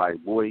got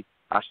boy.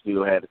 I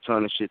still had a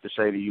ton of shit to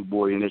say to you,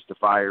 boy, and it's the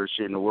fire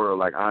shit in the world.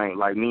 Like, I ain't,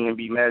 like, me and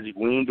B Magic,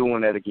 we ain't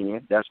doing that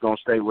again. That's going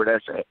to stay where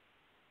that's at.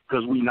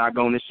 Because we not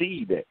going to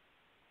see that.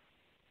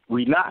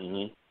 We not.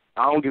 Mm-hmm.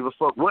 I don't give a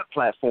fuck what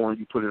platform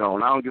you put it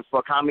on. I don't give a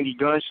fuck how many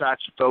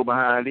gunshots you throw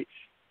behind it.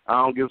 I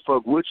don't give a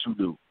fuck what you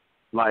do.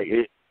 Like,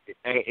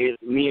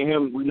 me and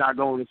him, we not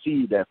going to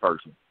see that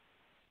person.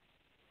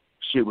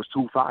 Shit was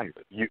too fire.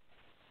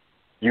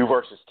 You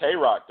versus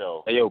Tay-Rock,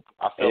 though. Hey, yo,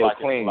 I feel like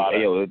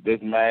Qleen, there's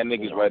mad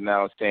niggas right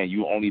now saying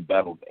you only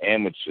battled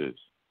amateurs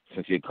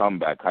since your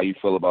comeback. How you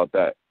feel about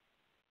that?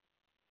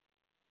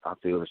 I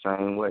feel the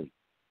same way.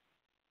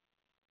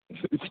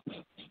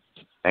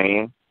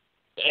 And?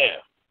 Damn.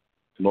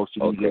 Most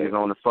of these niggas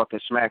on the fucking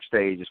smack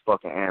stage is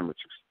fucking amateurs.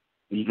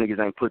 These niggas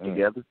ain't put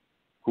together.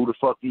 Who the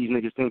fuck these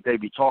niggas think they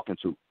be talking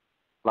to?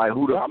 Like,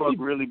 who the fuck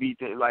really be,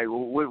 like,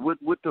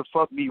 what the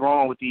fuck be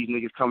wrong with these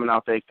niggas coming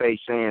out their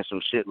face saying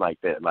some shit like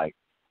that? Like,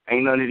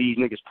 ain't none of these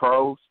niggas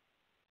pros.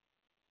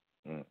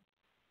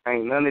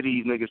 Ain't none of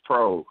these niggas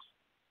pros.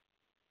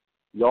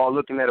 Y'all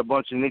looking at a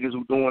bunch of niggas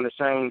who doing the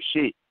same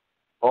shit.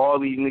 All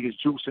these niggas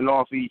juicing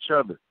off of each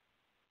other.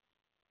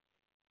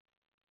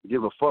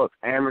 Give a fuck.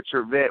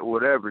 Amateur, vet,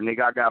 whatever.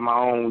 Nigga, I got my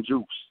own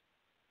juice.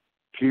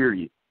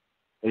 Period.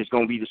 It's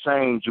going to be the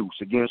same juice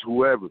against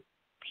whoever.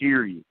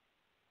 Period.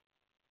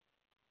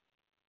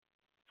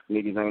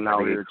 Niggas ain't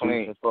out here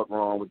juicing. What the fuck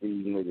wrong with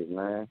these niggas,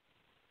 man?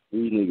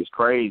 These niggas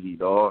crazy,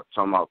 dog.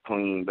 Talking about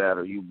clean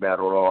battle. You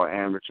battled all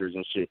amateurs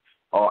and shit.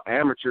 All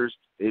amateurs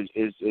is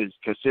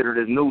considered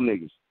as new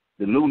niggas.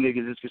 The new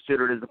niggas is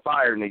considered as the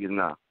fire niggas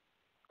now.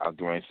 I was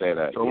going to say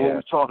that. So what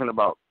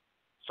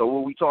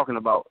we talking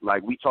about?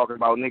 Like, we talking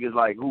about niggas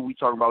like who? We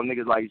talking about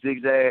niggas like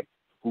Zigzag,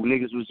 who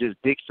niggas was just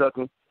dick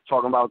sucking.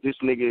 Talking about this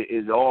nigga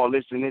is all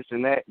this and this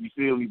and that. You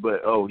feel me?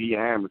 But, he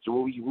an amateur.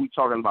 What we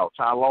talking about?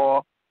 Ty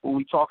Law? Who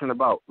we talking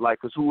about? Like,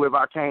 because whoever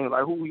I came,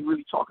 like, who we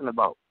really talking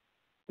about?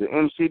 The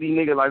M-City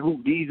nigga, like,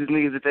 who? These is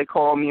niggas that they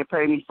call me and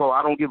pay me for.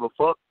 I don't give a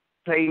fuck.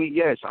 Pay me,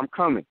 yes, I'm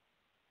coming.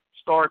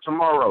 Start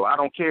tomorrow. I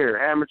don't care.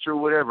 Amateur,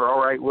 whatever.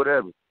 All right,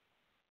 whatever.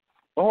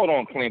 But hold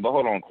on, Qleen.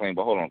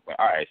 All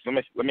right, so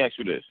let me ask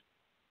you this.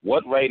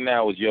 What right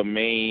now is your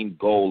main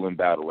goal in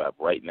battle rap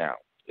right now?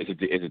 Is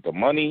it the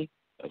money?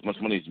 As much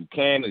money as you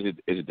can? Is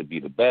it to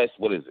be the best?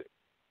 What is it?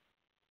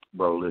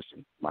 Bro,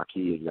 listen, my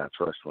kids got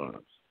trust funds.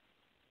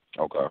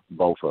 Okay.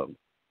 Both of them.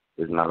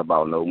 It's not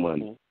about no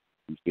money.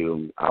 You feel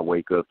me? I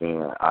wake up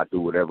and I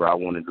do whatever I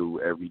want to do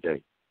every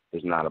day.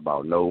 It's not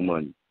about no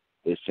money.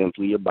 It's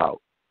simply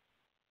about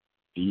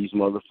these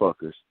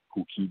motherfuckers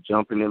who keep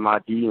jumping in my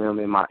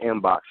DM, in my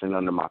inbox, and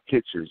under my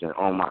pictures and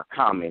on my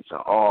comments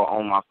and all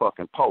on my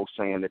fucking posts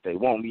saying that they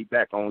want me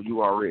back on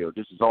URL.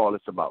 This is all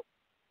it's about.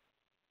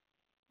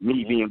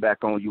 Me being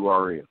back on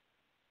URL.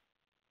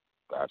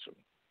 Gotcha.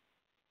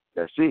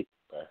 That's it.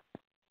 Okay.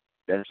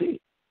 That's it.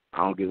 I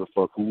don't give a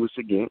fuck who it's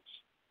against.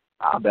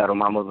 I'll battle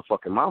my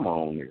motherfucking mama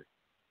on there.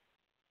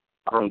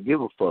 I don't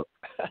give a fuck.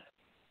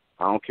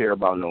 I don't care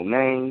about no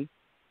name.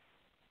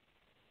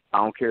 I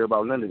don't care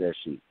about none of that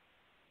shit.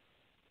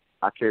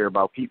 I care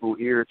about people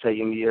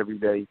irritating me every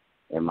day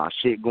and my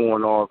shit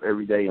going off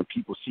every day and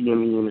people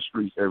seeing me in the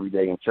streets every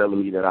day and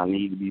telling me that I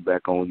need to be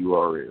back on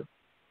URL.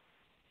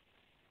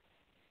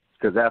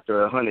 Because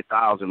after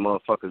 100,000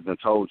 motherfuckers done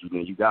told you,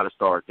 then you got to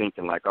start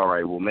thinking like, all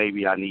right, well,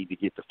 maybe I need to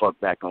get the fuck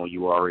back on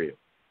URL.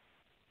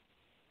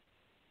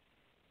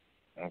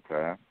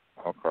 Okay.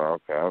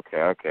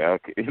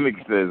 He makes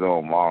his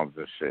own moms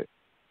and shit.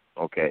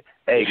 Okay.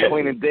 Hey,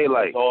 Qleen and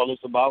Daylight. That's all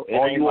it's about. It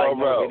ain't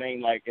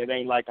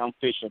like I'm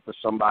fishing for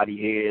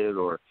somebody's head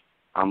or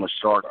I'm a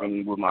shark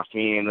and with my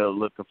fin up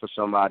looking for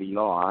somebody.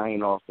 No, I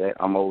ain't off that.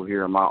 I'm over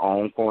here in my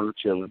own corner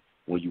chilling.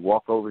 When you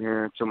walk over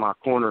here into my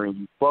corner and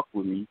you fuck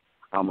with me,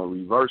 I'm going to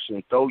reverse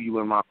and throw you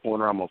in my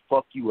corner. I'm going to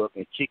fuck you up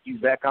and kick you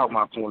back out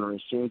my corner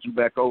and send you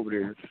back over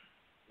there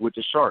with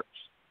the sharks.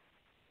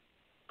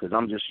 Because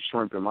I'm just a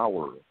shrimp in my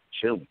world,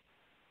 chilling.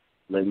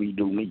 Let me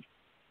do me.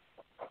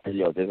 Hey,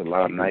 yo, there's a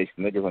lot of nice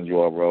niggas on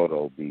your road,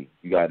 though, B.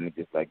 You got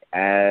niggas like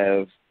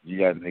Avs. You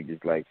got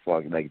niggas like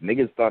fuck. Like,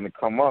 niggas starting to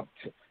come up.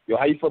 Yo,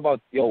 how you feel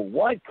about, yo,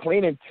 what?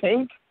 Qleen and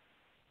Tink?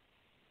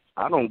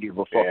 I don't give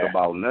a fuck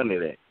about none of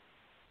that.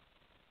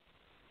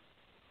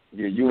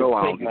 Yeah, you know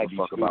I don't give a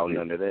fuck about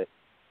none of that.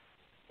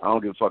 I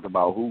don't give a fuck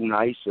about who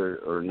nice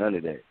or none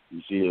of that.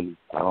 You feel me?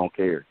 I don't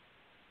care.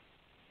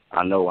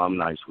 I know I'm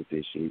nice with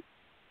this shit.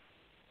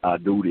 I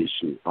do this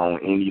shit on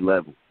any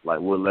level. Like,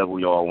 what level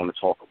y'all want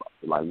to talk about?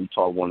 Like,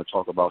 want to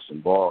talk about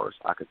some bars,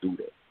 I could do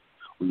that.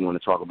 We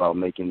want to talk about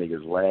making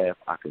niggas laugh,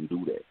 I can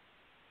do that.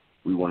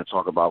 We want to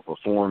talk about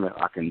performing,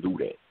 I can do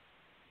that.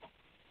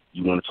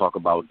 You want to talk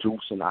about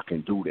juicing, I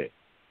can do that.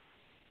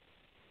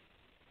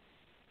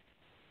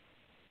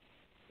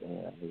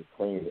 Yeah, you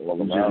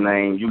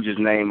just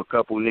name a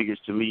couple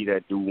niggas to me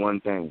that do one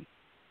thing.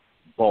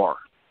 Bar.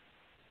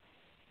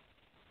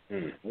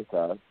 Okay.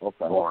 Bar.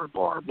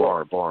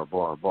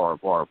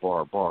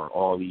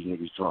 All these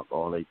niggas drunk.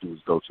 All they do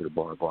is go to the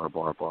bar. To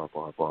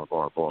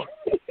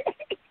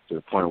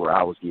the point where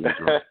I was getting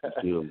drunk. You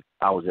feel me?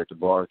 I was at the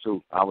bar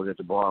too. I was at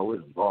the bar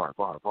with them. Bar at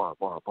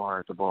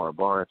the bar.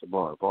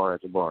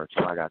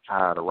 Till I got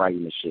tired of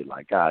writing this shit.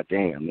 Like,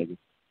 goddamn, nigga.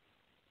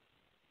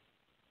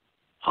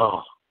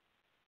 Oh.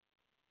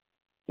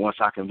 Once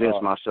I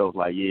convinced myself,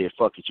 like, yeah,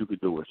 fuck it, you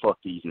could do it. Fuck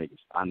these niggas.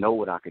 I know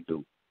what I could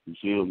do. You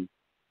feel me?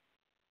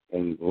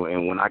 And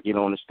when I get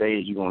on the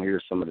stage, you're going to hear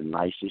some of the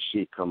nicest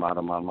shit come out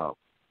of my mouth.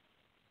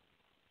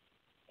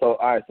 So,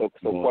 all right, so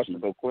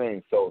question for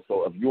Qleen. So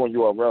if you're on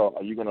URL,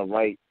 are you going to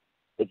write,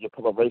 is your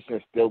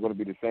coloration still going to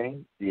be the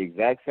same, the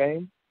exact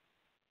same?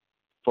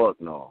 Fuck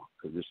no,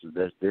 because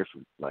that's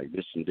different. Like,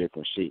 this is some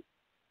different shit.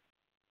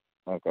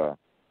 Okay.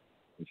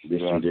 This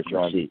is some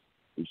different shit.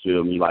 You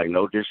feel me? Like,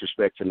 no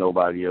disrespect to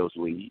nobody else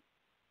weed.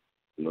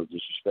 No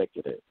disrespect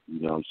to that. You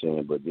know what I'm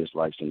saying? But just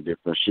like some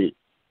different shit.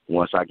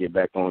 Once I get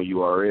back on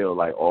URL,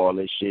 like all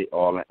that shit,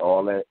 all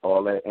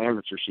that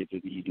amateur shit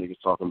that these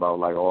niggas talking about,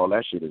 like all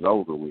that shit is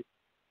over with.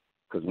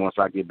 Because once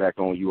I get back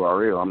on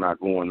URL, I'm not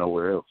going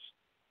nowhere else.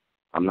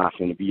 I'm not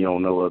finna be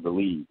on no other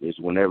league. It's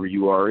whenever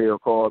URL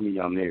call me,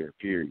 I'm there,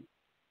 period.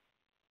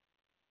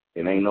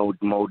 It ain't no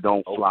more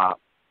don't flop.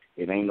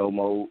 It ain't no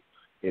more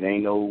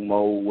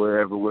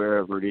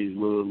wherever these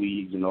little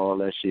leagues and all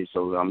that shit.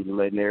 So I'm just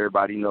letting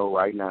everybody know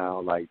right now,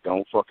 like,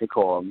 don't fucking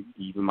call me.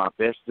 Even my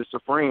bestest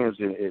of friends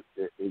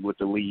with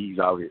the leagues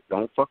out here,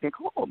 don't fucking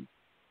call me.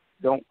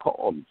 Don't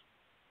call me.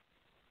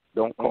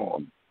 Don't call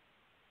me.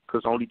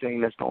 Because the only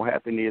thing that's going to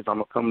happen is I'm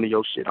going to come to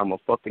your shit. I'm going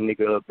to fucking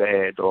nigga up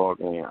bad,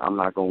 dog, and I'm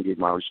not going to get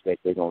my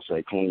respect. They're going to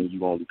say, Qleen,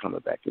 you only coming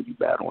back and you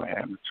battling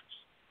amateurs.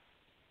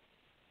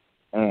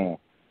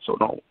 So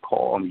don't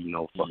call me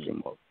no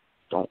fucking mother.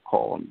 Don't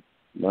call me.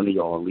 None of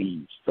y'all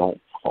leaves. Don't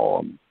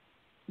call me.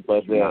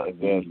 But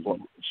then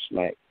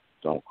Smack,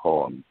 don't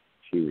call me.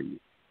 Period.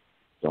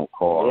 Don't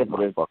call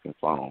my fucking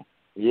phone.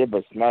 Yeah,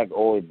 but Smack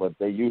always, but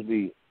they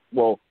usually,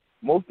 well,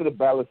 most of the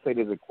ballots say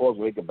there's a clause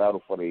where they can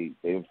battle for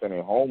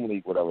their home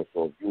league, whatever.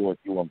 So if you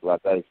and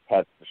Black Ice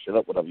patch the shit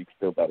up, whatever, you can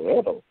still battle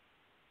there, though.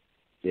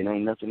 It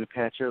ain't nothing to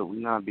patch up. We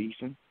not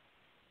beefing.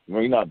 No,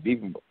 you're not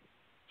beefing.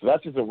 So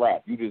that's just a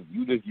wrap. You just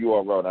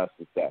URL. That's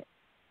just that.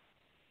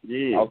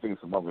 Yeah. I was thinking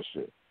some other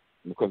shit.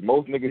 Because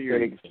most niggas say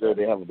they can still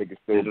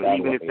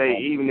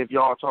even if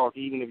y'all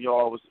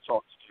was to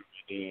talk to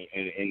you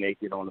and they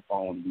get on the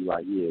phone and be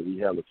like, yeah, we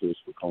hella pissed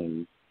for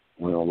Coney.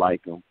 We don't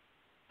like him.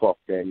 Fuck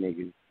that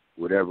nigga.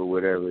 Whatever.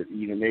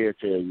 Even they'll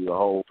tell you the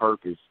whole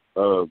purpose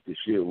of the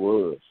shit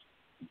was,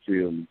 you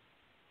feel me,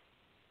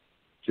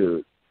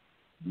 to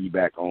be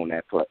back on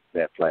that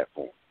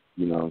platform.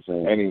 You know what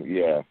I'm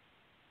saying?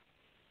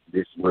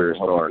 This is where it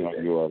started.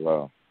 Yeah,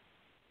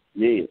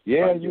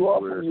 you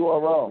are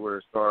wrong. Where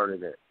it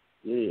started at.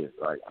 Yeah,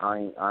 like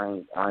I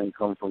ain't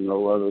come from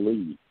no other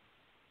league.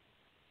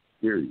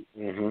 Period.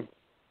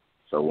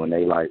 So when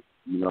they like,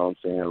 you know what I'm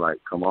saying,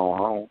 like, come on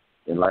home.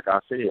 And like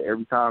I said,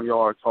 every time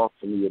y'all talk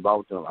to me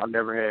about them, I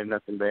never had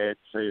nothing bad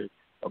to say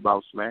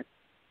about Smack.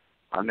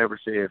 I never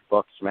said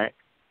fuck Smack.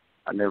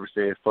 I never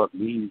said fuck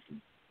Weezy.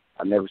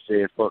 I never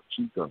said fuck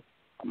Chico.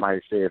 I might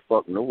have said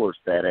fuck Norris,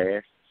 fat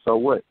ass. So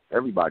what?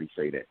 Everybody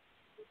say that.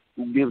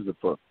 Who gives a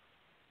fuck?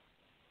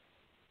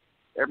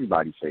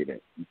 Everybody say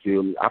that. You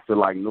feel me? I feel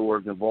like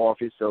Norris involved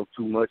himself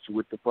too much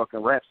with the fucking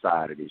rap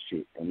side of this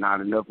shit and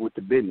not enough with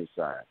the business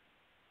side.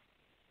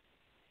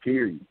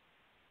 Period.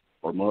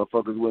 Or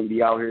motherfuckers wouldn't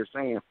be out here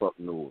saying fuck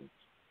Norris.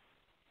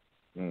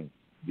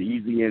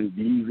 Beezy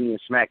and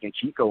Smack and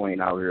Chico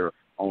ain't out here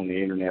on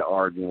the internet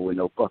arguing with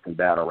no fucking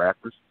battle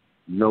rappers.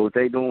 You know what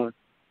they doing?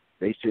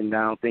 They sitting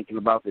down thinking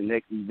about the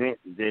next event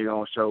that they're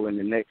going to show in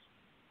the next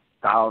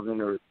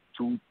 1,000 or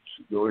in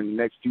the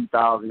next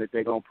 2,000 that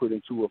they're going to put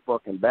into a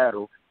fucking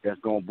battle that's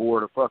going to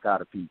bore the fuck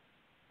out of people.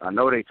 I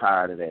know they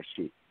tired of that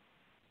shit.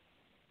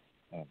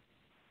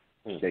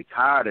 They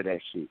tired of that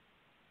shit.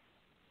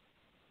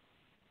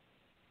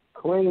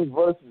 Qleen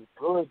versus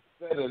Good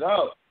set it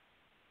up.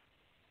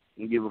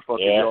 You give a fuck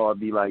if y'all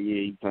be like, yeah,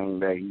 he came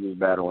back, he was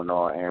battling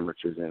all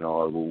amateurs and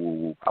all. Woo, woo,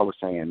 woo. I was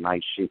saying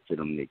nice shit to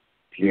them niggas.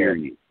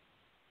 Period.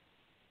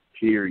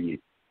 Period.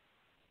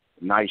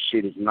 Nice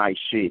shit is nice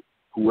shit.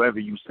 Whoever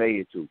you say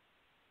it to,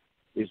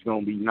 it's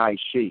gonna be nice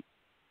shit.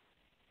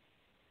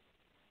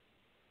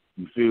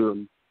 You feel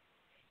me?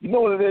 You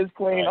know what it is,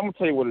 Qleen? I'm gonna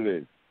tell you what it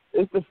is.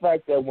 It's the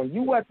fact that when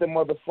you at the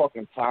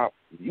motherfucking top,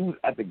 you was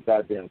at the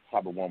goddamn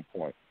top at one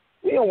point.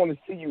 We don't want to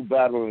see you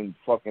battling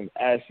fucking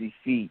Ashy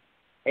Feet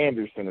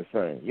Anderson or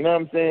something. You know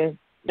what I'm saying?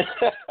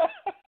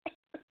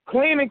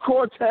 Qleen and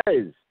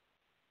Cortez.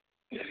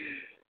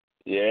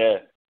 Yeah.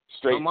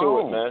 Straight Come to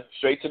on. it, man.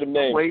 Straight to the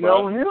names, waiting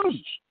bro. on him.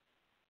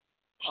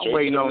 I'm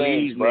waiting on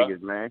these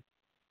niggas, man.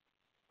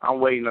 I'm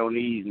waiting on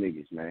these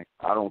niggas, man.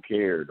 I don't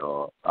care,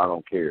 dog. I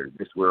don't care.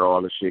 This is where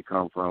all the shit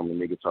come from. The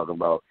nigga talking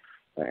about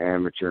an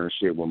amateur and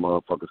shit. When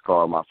motherfuckers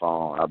call my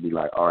phone, I'll be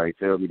like, all right,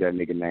 tell me that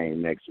nigga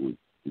name next week.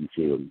 You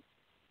feel me?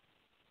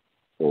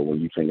 Or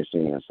when you finish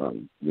saying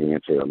something, then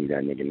tell me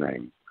that nigga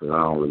name. Because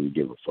I don't really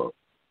give a fuck.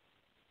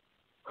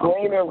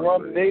 Qleen and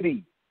Rum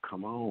Nitty.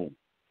 Come on.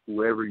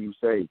 Whoever you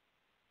say.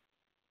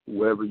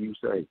 Whoever you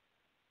say.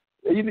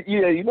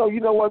 Yeah, you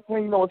know what,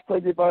 Qleen? You know what's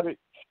crazy about it?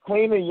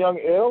 Qleen and Young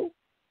Ill,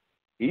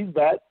 he's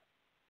back.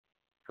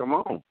 Come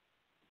on.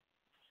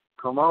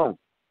 Come on.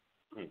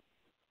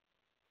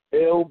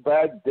 Ill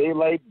back,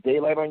 Daylight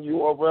on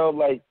URL.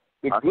 Like,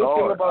 the good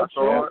thing about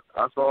you.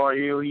 I saw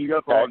Ill heat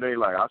up all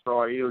Daylight. I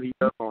saw Ill heat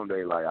up on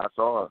Daylight. I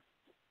saw it.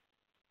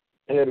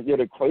 Yeah,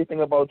 the crazy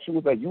thing about you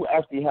is that you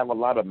actually have a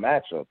lot of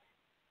matchups.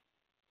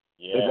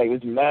 Yeah. It's like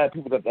there's mad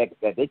people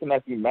that they can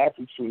actually match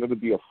with you, and it'll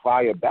be a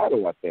fire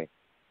battle, I think.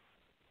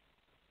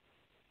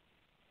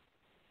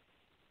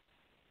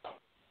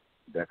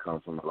 That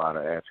comes from a lot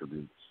of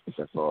attributes.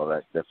 That's all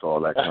that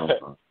comes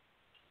from.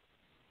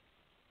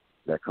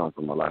 That comes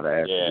from a lot of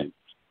attributes.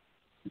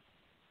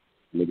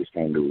 Niggas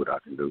can't do what I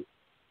can do.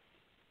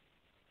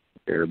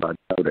 Everybody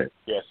know that.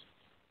 Yes.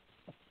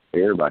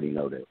 Everybody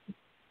know that.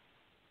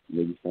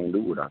 Niggas can't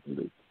do what I can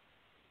do.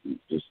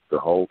 Just the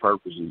whole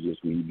purpose is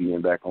just me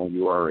being back on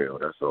URL.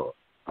 That's all.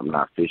 I'm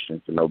not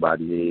fishing for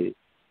nobody's head.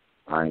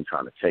 I ain't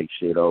trying to take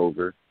shit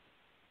over.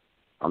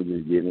 I'm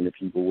just giving the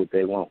people what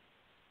they want.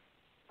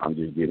 I'm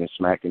just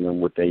smacking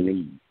them what they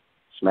need.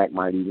 Smack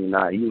might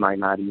not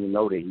even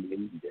know that he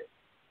needs that.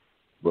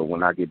 But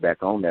when I get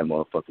back on that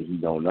motherfucker, he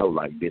don't know,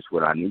 like, this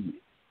what I need.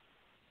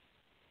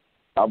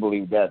 I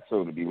believe that,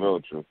 too, to be real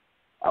true.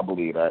 I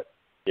believe that.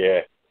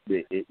 Yeah.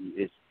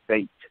 It's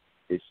fate.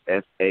 It's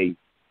FATE.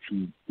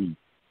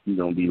 He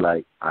gonna be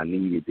like, I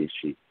needed this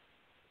shit.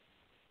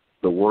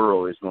 The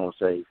world is gonna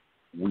say,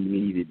 we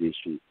needed this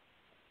shit.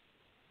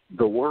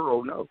 The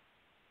world know.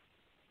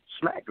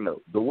 Smack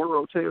know. The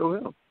world tell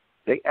him.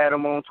 They add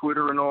him on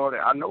Twitter and all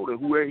that. I know that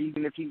whoever,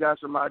 even if he got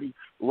somebody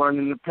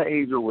running the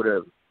page or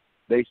whatever,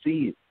 they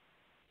see it.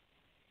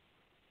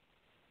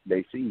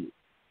 They see it.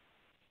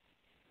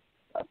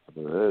 That's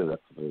good.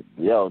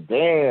 Yo,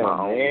 damn,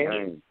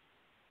 man.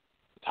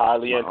 It's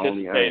highly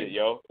anticipated,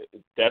 yo.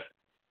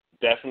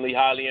 Definitely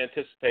highly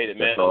anticipated,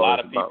 man. A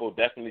lot of people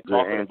definitely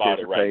talking about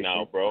it right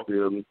now, bro.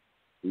 Feel me?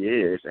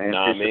 Yeah, it's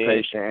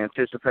anticipation.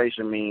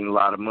 Anticipation means a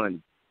lot of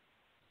money.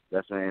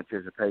 That's what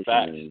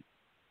anticipation means.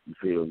 You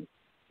feel me?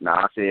 Now,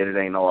 I said it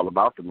ain't all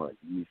about the money.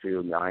 You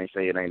feel me? I ain't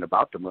say it ain't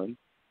about the money.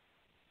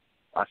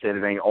 I said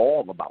it ain't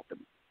all about the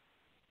money.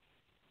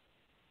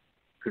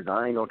 Because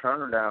I ain't going to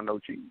turn down no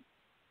cheese.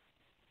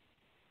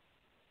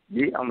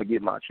 Yeah, I'm going to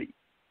get my cheese.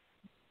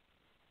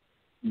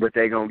 But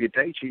they going to get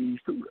their cheese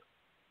too.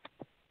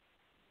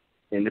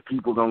 And the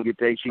people going to get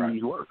their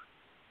cheese worth.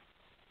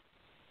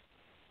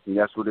 And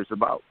that's what it's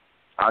about.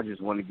 I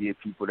just want to give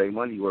people their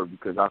money worth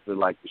because I feel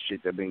like the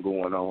shit that been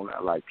going on,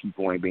 like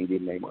people ain't been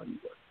getting their money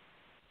worth.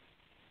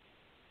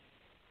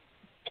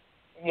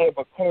 Yeah,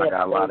 but I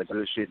got a lot of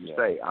good shit to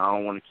say. I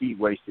don't want to keep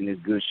wasting this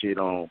good shit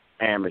on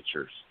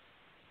amateurs.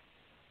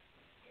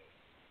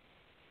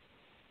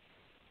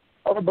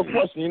 Oh, but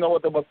question, you know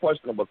what? But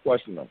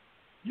question though.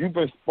 You've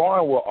been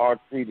sparring with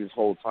R3 this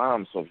whole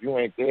time, so if you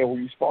ain't there, who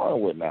you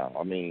sparring with now?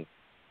 I mean,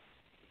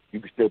 You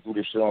can still do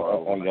this shit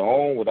on your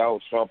own without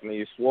sharpening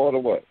your sword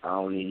or what? I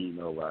don't need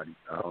nobody.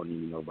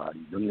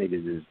 Them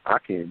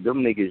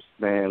niggas,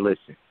 man,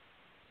 listen.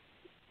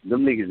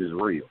 Them niggas is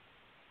real.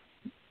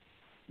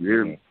 You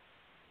hear me?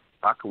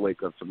 I could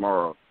wake up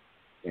tomorrow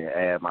and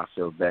add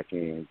myself back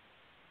in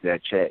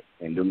that chat,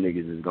 and them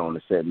niggas is going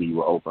to set me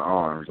with open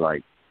arms,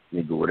 like,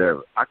 nigga,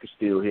 whatever. I could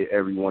still hit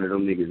every one of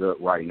them niggas up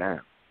right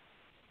now.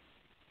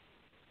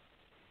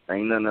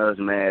 Ain't none of us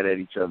mad at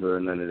each other or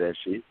none of that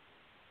shit.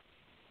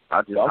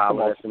 I just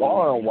holler at them.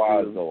 Sparring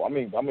wise though. I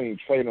mean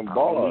trading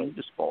bars.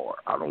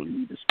 I don't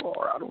need to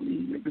spar. I don't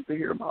need niggas to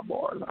hear my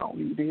bars. I don't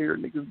need to hear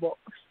niggas' bars.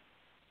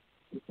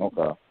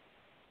 Okay.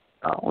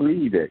 I don't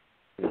need that.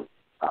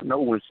 I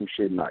know when some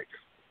shit nice.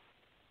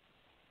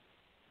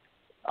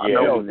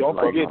 Don't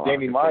forget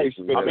Danny Myers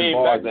spitting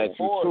bars at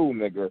you too,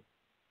 nigga.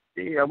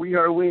 Yeah, we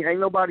heard.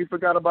 Ain't nobody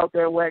forgot about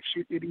that whack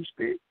shit that he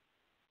spit.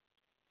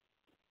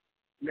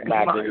 Danny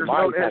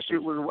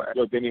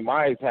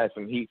Myers had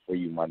some heat for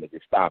you, my nigga.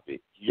 Stop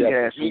it. He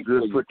had some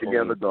good put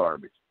together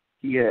garbage.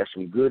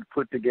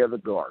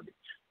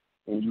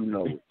 And you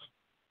know it.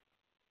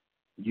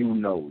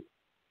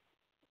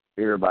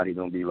 Everybody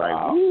gonna be like,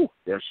 "Ooh,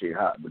 that shit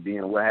hot." But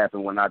then what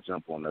happened when I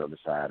jump on the other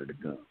side of the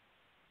gun?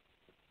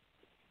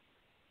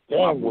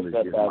 Damn, what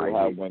that battle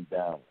how it went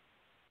down.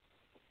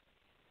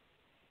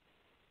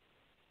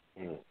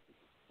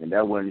 And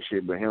that wasn't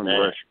shit but him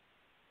rushing.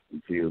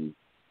 You feel me?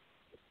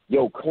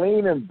 Yo,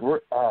 Qleen and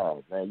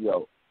oh man,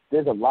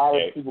 there's a lot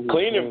of people who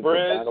Qleen and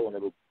Briz battle and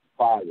it was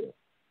fire.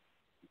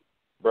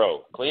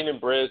 Bro, Qleen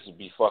and Briz would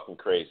be fucking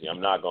crazy.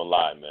 I'm not gonna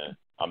lie, man.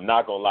 I'm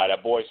not gonna lie.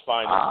 That boy's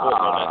fine his footing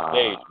on that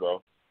stage,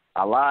 bro.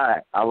 I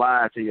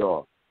lied to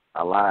y'all.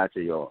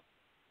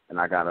 And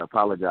I gotta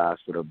apologize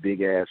for the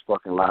big ass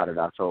fucking lie that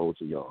I told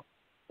to y'all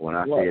when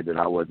I said that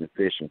I wasn't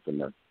fishing for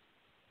nothing.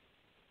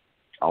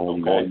 I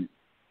only want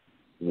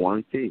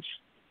one fish.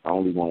 I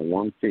only want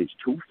one fish,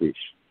 two fish.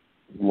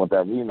 You want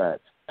that rematch?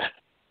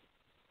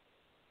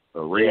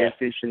 A red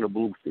fish and a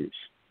blue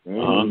fish.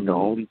 The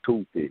only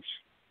two fish.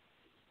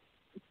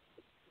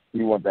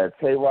 You want that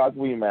Tay-Rock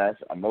rematch?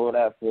 I know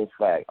that for a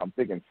fact. I'm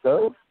thinking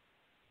Surf.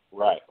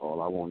 Right.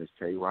 All I want is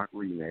Tay-Rock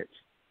rematch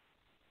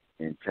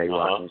and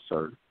Tay-Rock and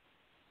Surf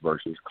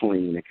versus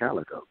Qleen and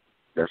Calico.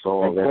 That's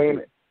all that's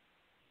it.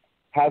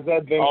 Has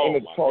that been in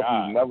the talk?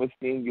 You've never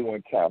seen you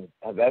in Cal.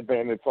 Has that been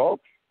in the talk?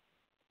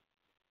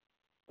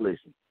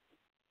 Listen,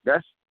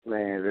 that's,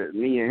 man,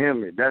 me and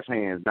him, that's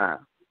hands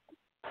down.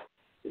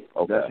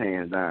 Okay. That's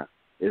hands down.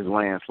 It's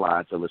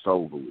landslide till it's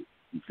over with.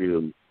 You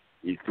feel me?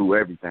 It's through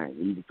everything,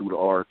 even through the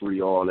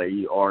R3, all that.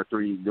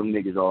 R3, them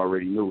niggas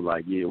already knew,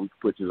 like, yeah, we could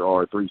put this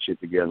R3 shit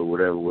together,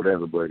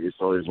 whatever, but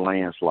it's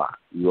landslide.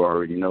 You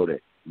already know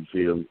that. You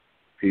feel me?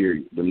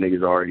 Period. Them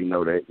niggas already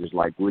know that. Just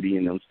like Woody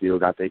and them still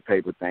got their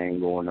paper thing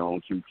going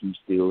on. QQ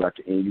still got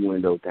the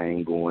innuendo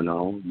thing going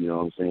on. You know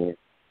what I'm saying?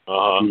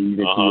 Even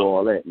through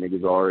all that,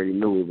 niggas already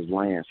knew it was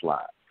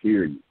landslide.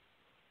 Period.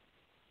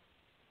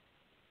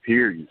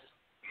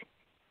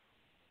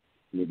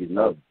 Niggas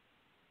know.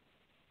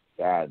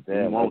 God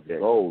damn, let's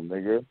go,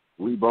 nigga.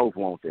 We both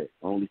want that.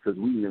 Only because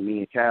me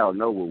and Cal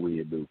know what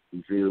we'd do.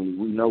 You feel me?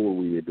 We know what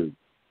we'd do.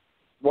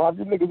 Well, have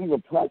you niggas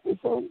even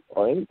practiced or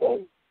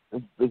anything?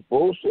 This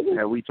bullshit?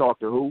 Have we talked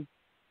to who?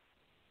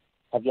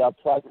 Have y'all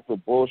practiced or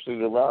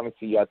bullshit around and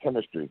see y'all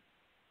chemistry?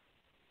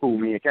 Who,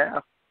 me and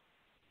Cal?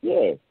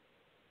 Yeah.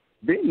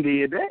 Ben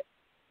did that.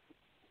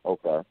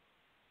 Okay.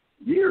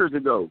 Years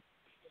ago.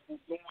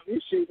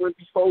 This shit went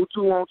before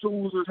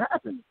 2-on-2s was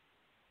happening.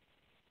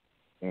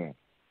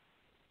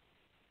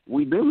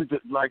 We been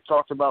like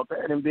talked about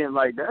that and been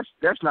like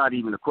that's not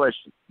even a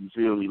question. You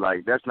feel me?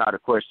 Like that's not a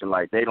question.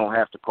 Like they don't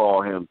have to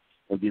call him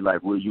and be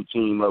like, will you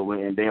team up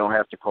with? And they don't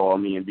have to call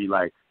me and be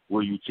like,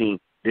 will you team?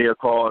 They'll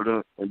call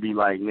them and be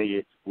like,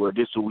 nigga, well,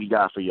 this is what we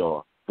got for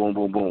y'all. Boom,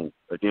 boom, boom.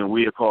 But then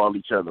we'll call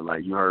each other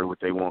like, you heard what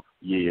they want?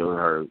 Yeah, I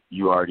heard.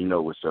 You already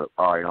know what's up.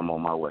 All right, I'm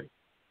on my way.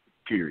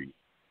 Period.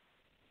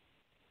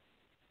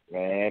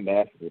 Man,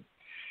 that's it.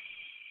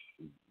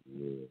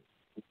 Yeah.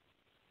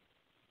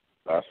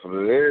 That's what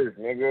it is,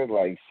 nigga.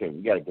 Like, shit,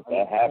 we gotta get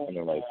that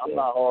happening like that. I'm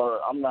not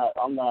hard. I'm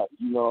not,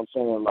 you know what I'm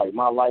saying? Like,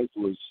 my life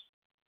was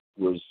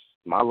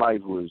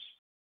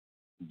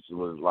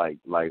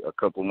like a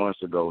couple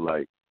months ago,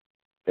 like,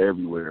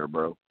 everywhere,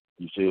 bro.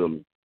 You feel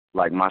me?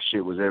 Like, my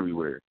shit was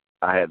everywhere.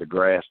 I had to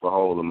grasp a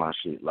hold of my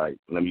shit. Like,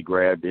 let me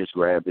grab this,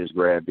 and let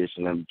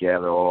me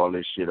gather all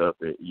this shit up.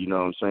 You know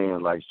what I'm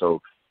saying? Like,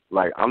 so,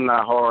 like, I'm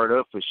not hard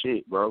up for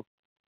shit, bro.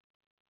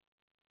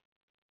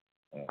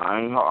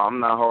 I'm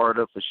not hard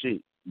up for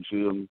shit. You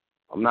feel me?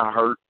 I'm not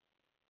hurt.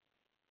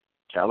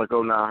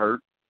 Calico not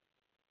hurt.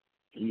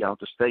 He out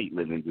the state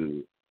living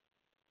good.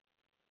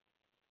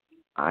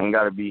 I ain't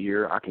got to be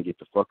here. I can get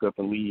the fuck up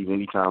and leave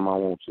anytime I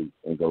want to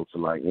and go to,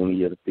 like,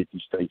 any of the 50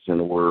 states in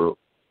the world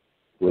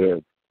where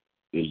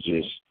it's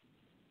just,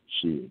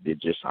 shit,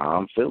 it's just how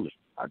I'm feeling.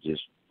 I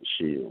just,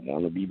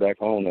 want to be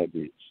back on that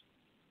bitch.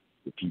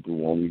 The people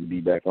want me to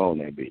be back on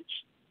that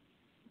bitch.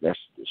 That's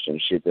some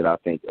shit that I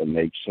think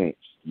makes sense.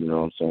 You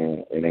know what I'm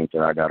saying? It ain't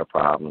that I got a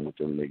problem with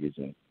them niggas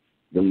and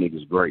Them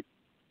niggas great.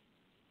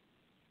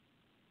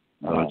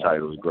 Gun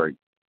titles great.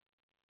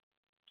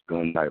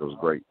 Gun titles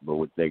great. But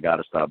what they got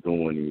to stop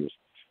doing is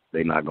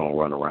they not going to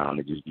run around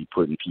and just be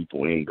putting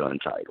people in gun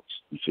titles.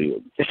 You feel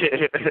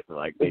me?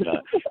 Like, they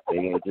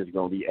ain't just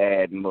going to be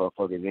adding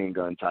motherfuckers in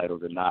gun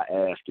titles and not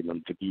asking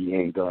them to be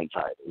in gun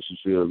titles. You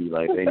feel me?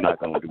 Like, they not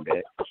going to do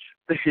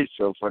that.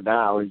 So for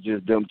now, it's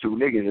just them two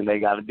niggas, and they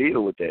got to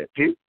deal with that.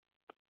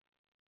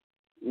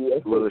 Yeah,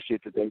 little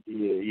shit that they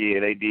did. Yeah,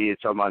 they did.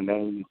 Talking about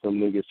names. Some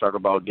niggas talk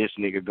about this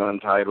nigga gun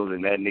titles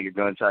and that nigga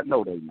gun titles.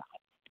 No, they not.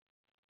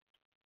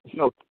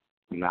 No,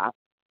 they not.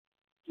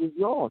 Just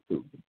y'all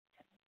two.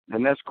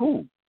 And that's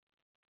cool.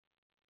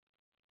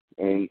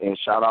 And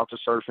shout out to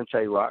Surf and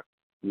Tay-Rock.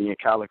 Me and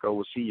Calico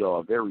will see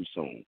y'all very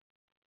soon.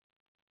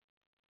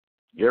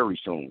 Very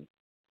soon.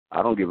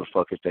 I don't give a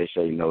fuck if they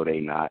say no, they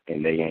not,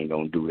 and they ain't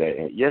going to do that.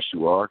 And yes,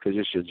 you are, because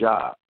it's your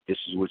job. This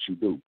is what you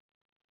do.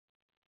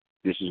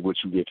 This is what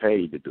you get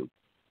paid to do.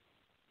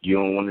 You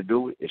don't want to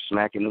do it? If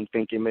smacking them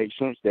think it makes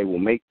sense, they will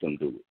make them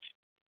do it.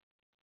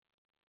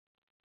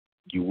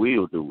 You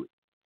will do it.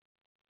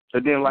 So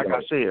then, like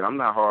I said, I'm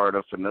not hard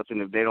up for nothing.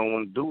 If they don't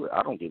want to do it,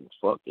 I don't give a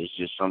fuck. It's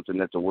just something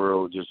that the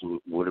world just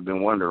would have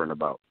been wondering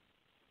about.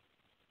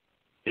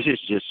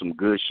 It's just some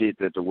good shit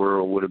that the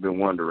world would have been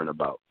wondering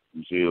about.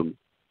 You feel me?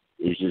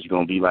 It's just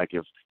going to be like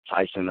if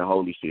Tyson and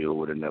Holyfield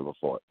would have never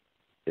fought.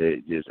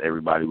 It just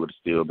everybody would have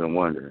still been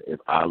wondering. If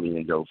Ali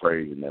and Joe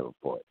Frazier never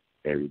fought,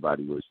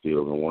 everybody would have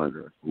still been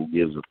wondering. Who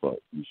gives a fuck?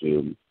 You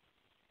feel me?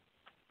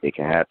 It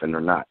can happen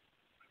or not.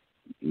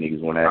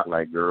 Niggas want to act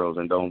like girls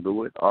and don't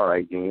do it. All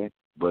right, then.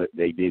 But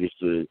they did it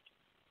to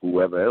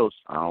whoever else.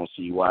 I don't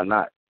see why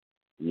not.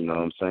 You know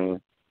what I'm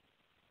saying?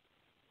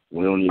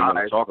 We don't even want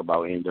to talk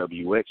about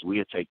NWX.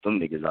 We'll take them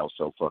niggas out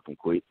so fucking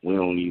quick. We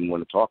don't even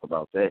want to talk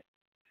about that.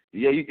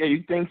 Yeah,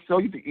 you think so?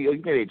 You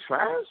think they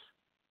trash?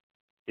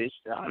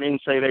 I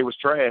didn't say they was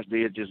trash.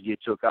 They'll just get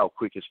took out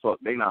quick as fuck.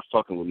 They not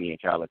fucking with me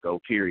and Calico,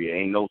 period.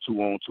 Ain't no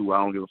 2-on-2. I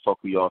don't give a fuck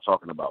who y'all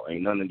talking about.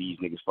 Ain't none of these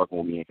niggas fucking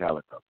with me and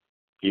Calico,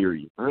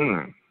 period.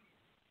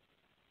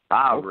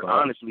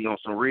 Honestly, on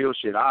some real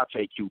shit, I'll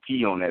take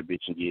QP on that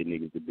bitch and get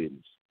niggas the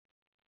business.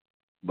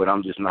 But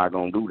I'm just not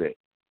going to do that.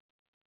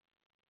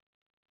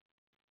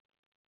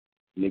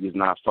 Niggas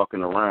not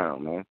fucking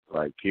around, man.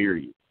 Like,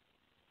 period.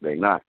 They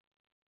not.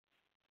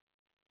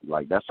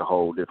 Like, that's a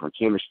whole different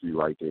chemistry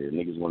right there.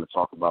 Niggas want to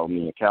talk about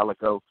me and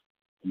Calico.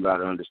 You got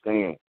to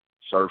understand.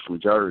 Surf from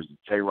Jersey,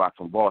 Tay-Rock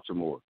from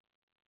Baltimore.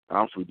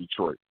 I'm from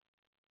Detroit.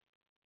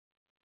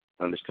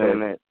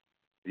 Understand that?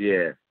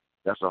 Yeah.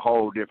 That's a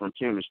whole different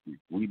chemistry.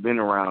 We've been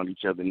around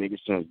each other, niggas,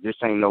 since this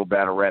ain't no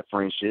battle rap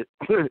friendship.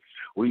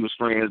 We was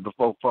friends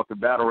before fucking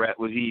battle rap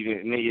was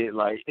even, nigga,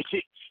 like,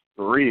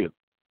 for real.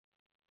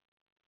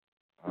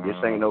 This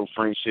ain't no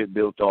friendship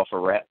built off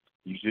of rap.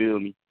 You feel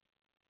me?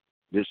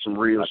 This some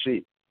real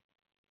shit.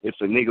 If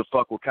a nigga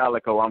fuck with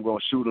Calico, I'm gonna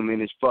shoot him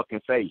in his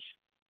fucking face.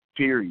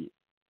 Period.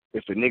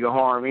 If a nigga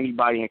harm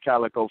anybody in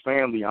Calico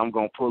family, I'm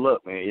gonna pull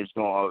up, man. It's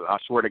gonna, I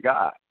swear to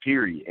God.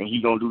 Period. And he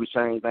gonna do the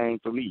same thing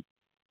for me.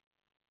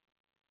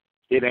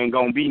 It ain't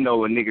gonna be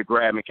no a nigga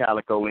grabbing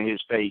Calico in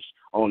his face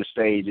on the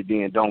stage and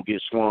then don't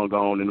get swung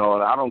on and all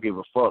that. I don't give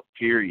a fuck.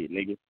 Period,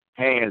 nigga.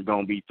 Hands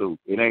gonna be through.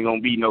 It ain't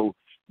gonna be no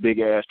big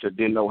ass to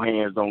then no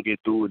hands don't get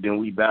through it. Then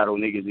we battle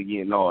niggas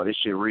again. No, this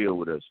shit real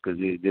with us because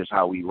this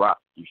how we rock.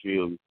 You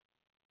feel me?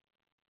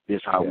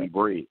 This how we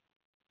breed.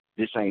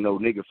 This ain't no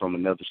nigga from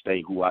another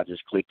state who I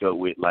just clicked up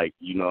with, like,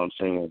 you know what I'm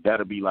saying?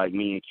 That'll be like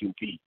me and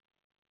QP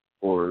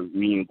or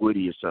me and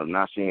Gwitty or something.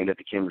 Not saying that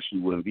the chemistry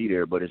wouldn't be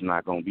there, but it's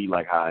not going to be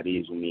like how it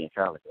is with me and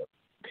Calico.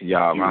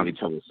 Y'all around each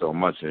other so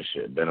much and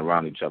shit. Been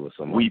around each other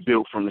so much. We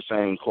built from the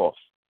same cloth.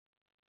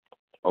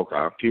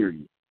 Okay.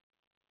 Period.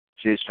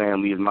 His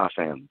family is my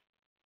family.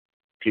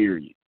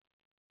 Period.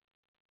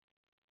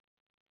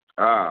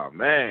 Oh,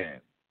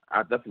 man.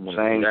 I definitely want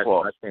to same see that.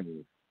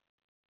 Cloth.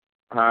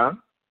 Huh?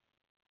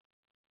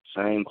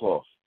 Same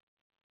cloth.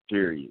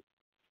 Period.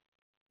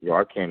 Yo,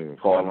 I can't even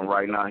call him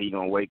right now. He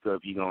gonna wake up.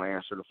 He gonna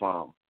answer the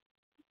phone.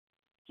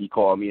 He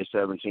called me at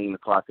 17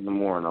 o'clock in the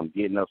morning. I'm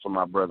getting up for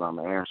my brother. I'm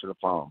gonna answer the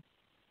phone.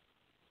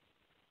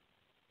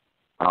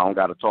 I don't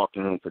gotta talk to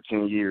him for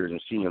 10 years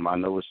and see him. I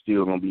know it's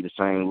still gonna be the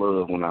same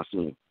love when I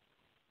see him.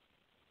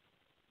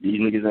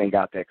 These niggas ain't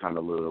got that kind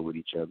of love with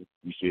each other.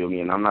 You feel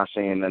me? And I'm not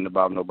saying nothing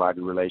about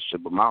nobody's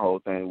relationship, but my whole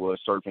thing was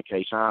Surf and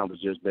K-Shine was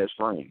just best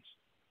friends.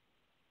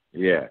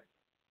 Yeah.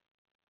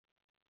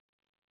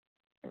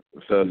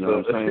 So, you know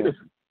what I'm saying?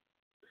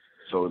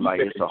 So, like,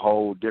 it's a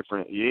whole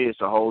different,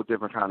 it's a whole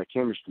different kind of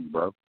chemistry,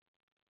 bro.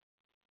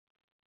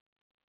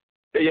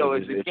 Hey, yo,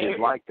 it's just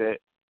like that.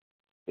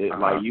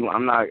 Like,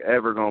 I'm not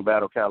ever going to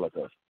battle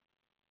Calico.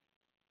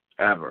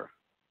 Ever.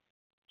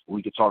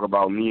 We could talk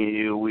about me and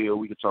Ill Will.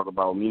 We could talk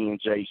about me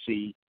and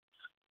JC.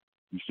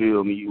 You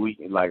feel me? We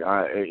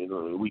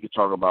could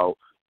talk about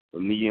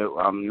me.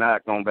 I'm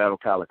not going to battle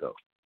Calico.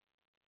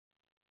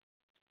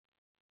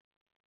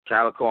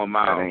 Calico and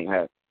Miles. That ain't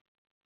happen.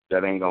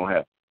 That ain't going to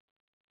happen.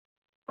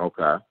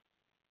 Okay.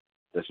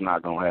 That's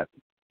not going to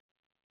happen.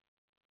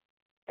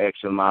 X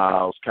and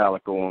Miles,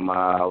 Calico and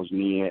Miles,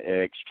 me and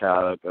X,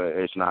 Calico.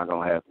 It's not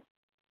going to happen.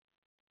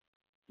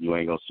 You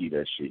ain't going to see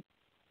that shit.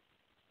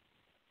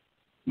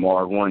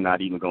 Marv 1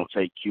 not even going to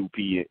take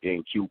QP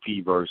and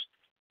QP versus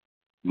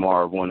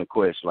Marv 1 and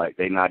Quest. Like,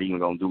 they not even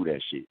going to do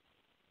that shit.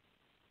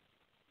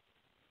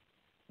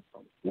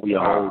 We a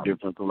whole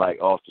different, like,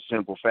 off the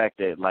simple fact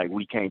that, like,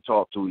 we can't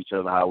talk to each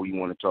other how we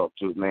want to talk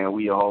to, man.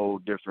 We a whole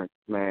different,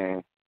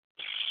 man.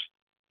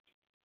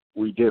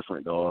 We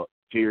different, dog.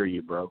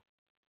 Period, bro.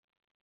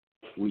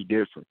 We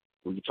different.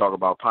 We can talk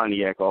about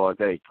Pontiac all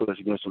day. Put us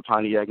against some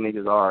Pontiac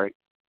niggas, all right.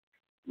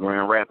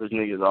 Grand Rapids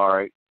niggas, all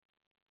right.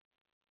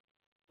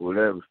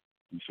 Whatever.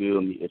 You feel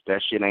me? If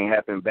that shit ain't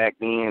happened back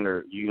then,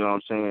 or, you know what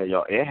I'm saying,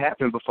 y'all, it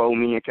happened before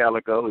me and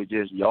Calico. It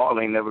just, y'all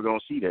ain't never going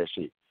to see that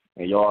shit.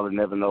 And y'all will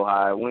never know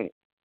how it went.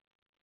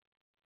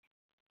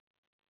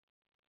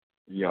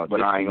 Yeah,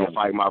 but I ain't gonna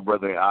fight my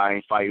brother. I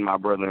ain't fighting my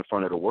brother in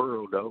front of the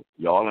world, though.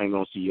 Y'all ain't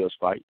gonna see us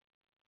fight.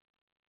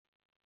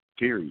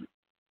 Period.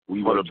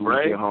 We for wait the till we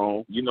bread. get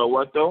home. You know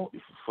what though?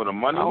 For the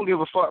money, I don't give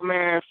a fuck,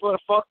 man.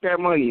 Fuck that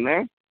money,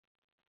 man.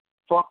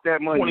 Fuck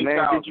that money, 20, man.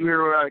 000. Did you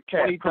hear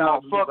Cat? Come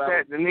on, fuck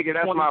that. The nigga,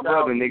 that's my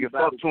brother, nigga.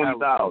 Fuck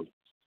 20,000.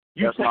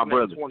 That's my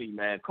brother. 20,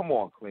 man. Come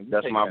on, Qleen.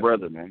 That's my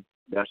brother, man.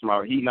 That's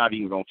my. He not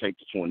even gonna take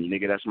the 20,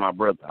 nigga. That's my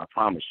brother. I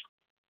promise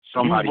you.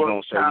 Somebody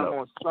gonna say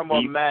no.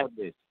 Summer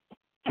Madness.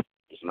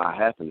 It's not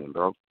happening,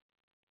 bro.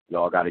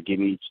 Y'all got to give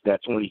me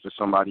that 20 for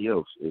somebody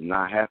else. It's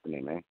not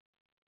happening, man.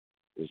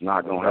 It's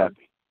not going to happen.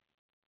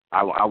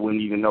 I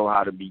wouldn't even know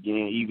how to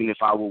begin. Even if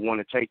I would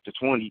want to take the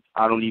 20,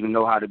 I don't even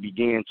know how to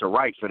begin to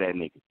write for that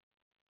nigga.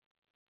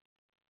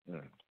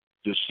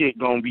 The shit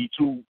going to be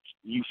too,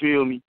 you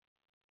feel me?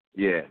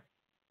 Yeah.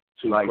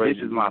 Like, this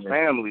is my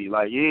family.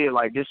 Like, yeah,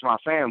 like, this is my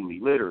family,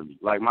 literally.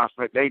 Like,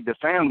 the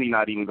family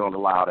not even going to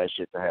allow that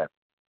shit to happen.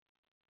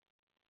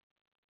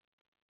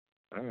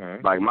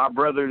 Like, my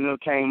brother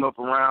came up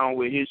around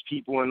with his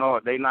people and all.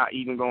 They not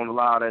even going to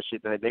allow that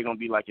shit. They going to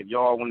be like, if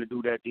y'all want to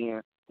do that,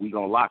 then we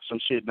going to lock some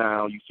shit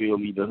down. You feel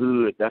me? The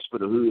hood, that's for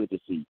the hood to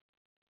see.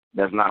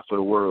 That's not for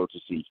the world to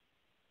see.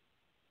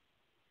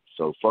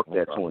 So fuck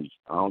that 20.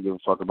 I don't give a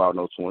fuck about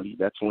no 20.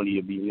 That 20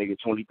 will be, nigga,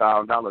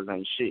 $20,000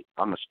 ain't shit.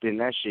 I'm going to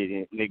spend that shit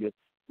in, nigga.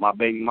 My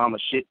baby mama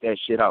shit that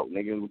shit out.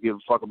 Nigga, don't give a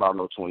fuck about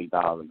no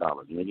 $20,000,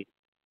 nigga.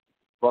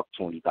 Fuck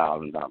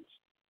 $20,000.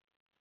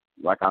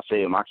 Like I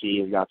said, my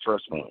kids got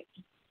trust funds.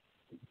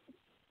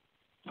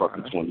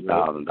 Fucking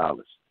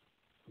 $20,000.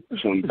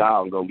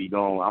 $20,000 gonna be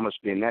gone. I'm gonna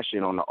spend that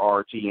shit on the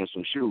RT and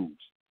some shoes.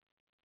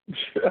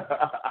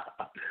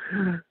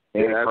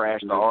 And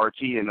crash the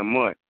RT in a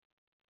month.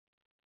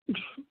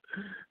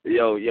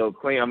 Yo,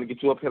 Qleen, I'm gonna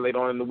get you up here later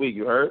on in the week.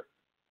 You heard?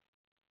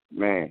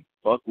 Man,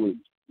 fuck with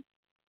you.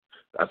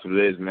 That's what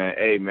it is, man.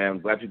 Hey, man,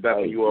 I'm glad you're back.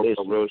 You are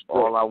listen, real.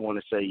 All I want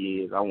to say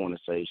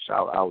is,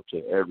 shout out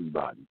to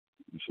everybody.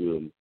 You feel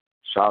me?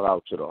 Shout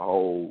out to the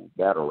whole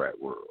battle rap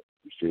world.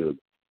 You feel me?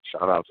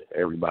 Shout out to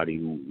everybody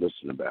who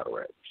listen to battle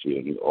rap. You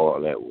feel me?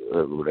 All that,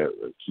 whatever,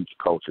 keep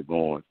the culture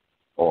going,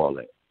 all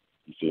that.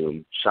 You feel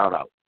me? Shout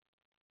out.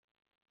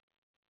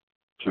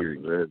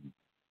 Period.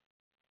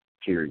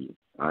 Period.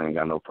 I ain't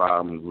got no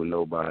problems with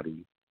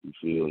nobody. You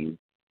feel me?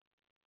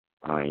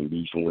 I ain't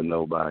beefing with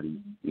nobody.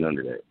 None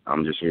of that.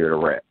 I'm just here to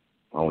rap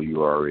on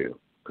URL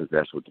because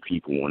that's what the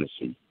people want to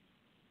see.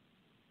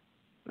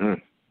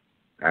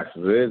 That's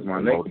what it is,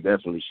 my nigga.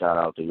 Definitely shout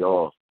out to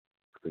y'all,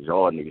 because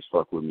y'all niggas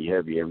fuck with me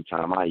heavy every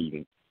time I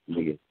even,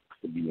 nigga,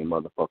 could be in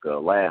motherfucker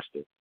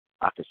Alaska.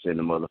 I could send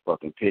a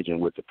motherfucking pigeon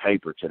with the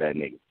paper to that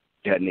nigga.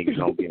 That nigga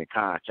gonna get in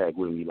contact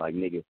with me like,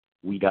 nigga,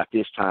 we got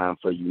this time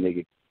for you,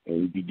 nigga,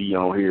 and you be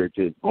on here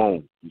to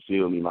boom. You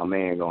feel me? My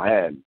man gonna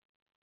have me.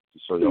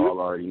 So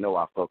y'all already know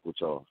I fuck with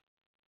y'all.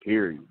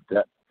 Period.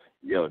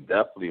 Yo,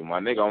 definitely,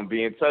 my nigga. I'm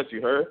be in touch.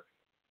 You heard?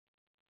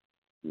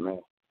 Man.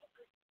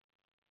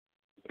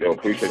 Yo,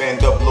 appreciate Fan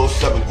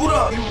 007. What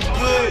up? You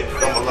good?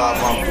 I'm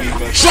alive, I'm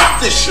breathing.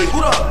 Drop this shit.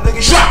 What up,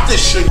 nigga? Drop this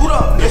shit. What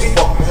up, nigga?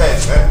 Fucking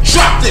head, man.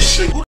 Drop this shit.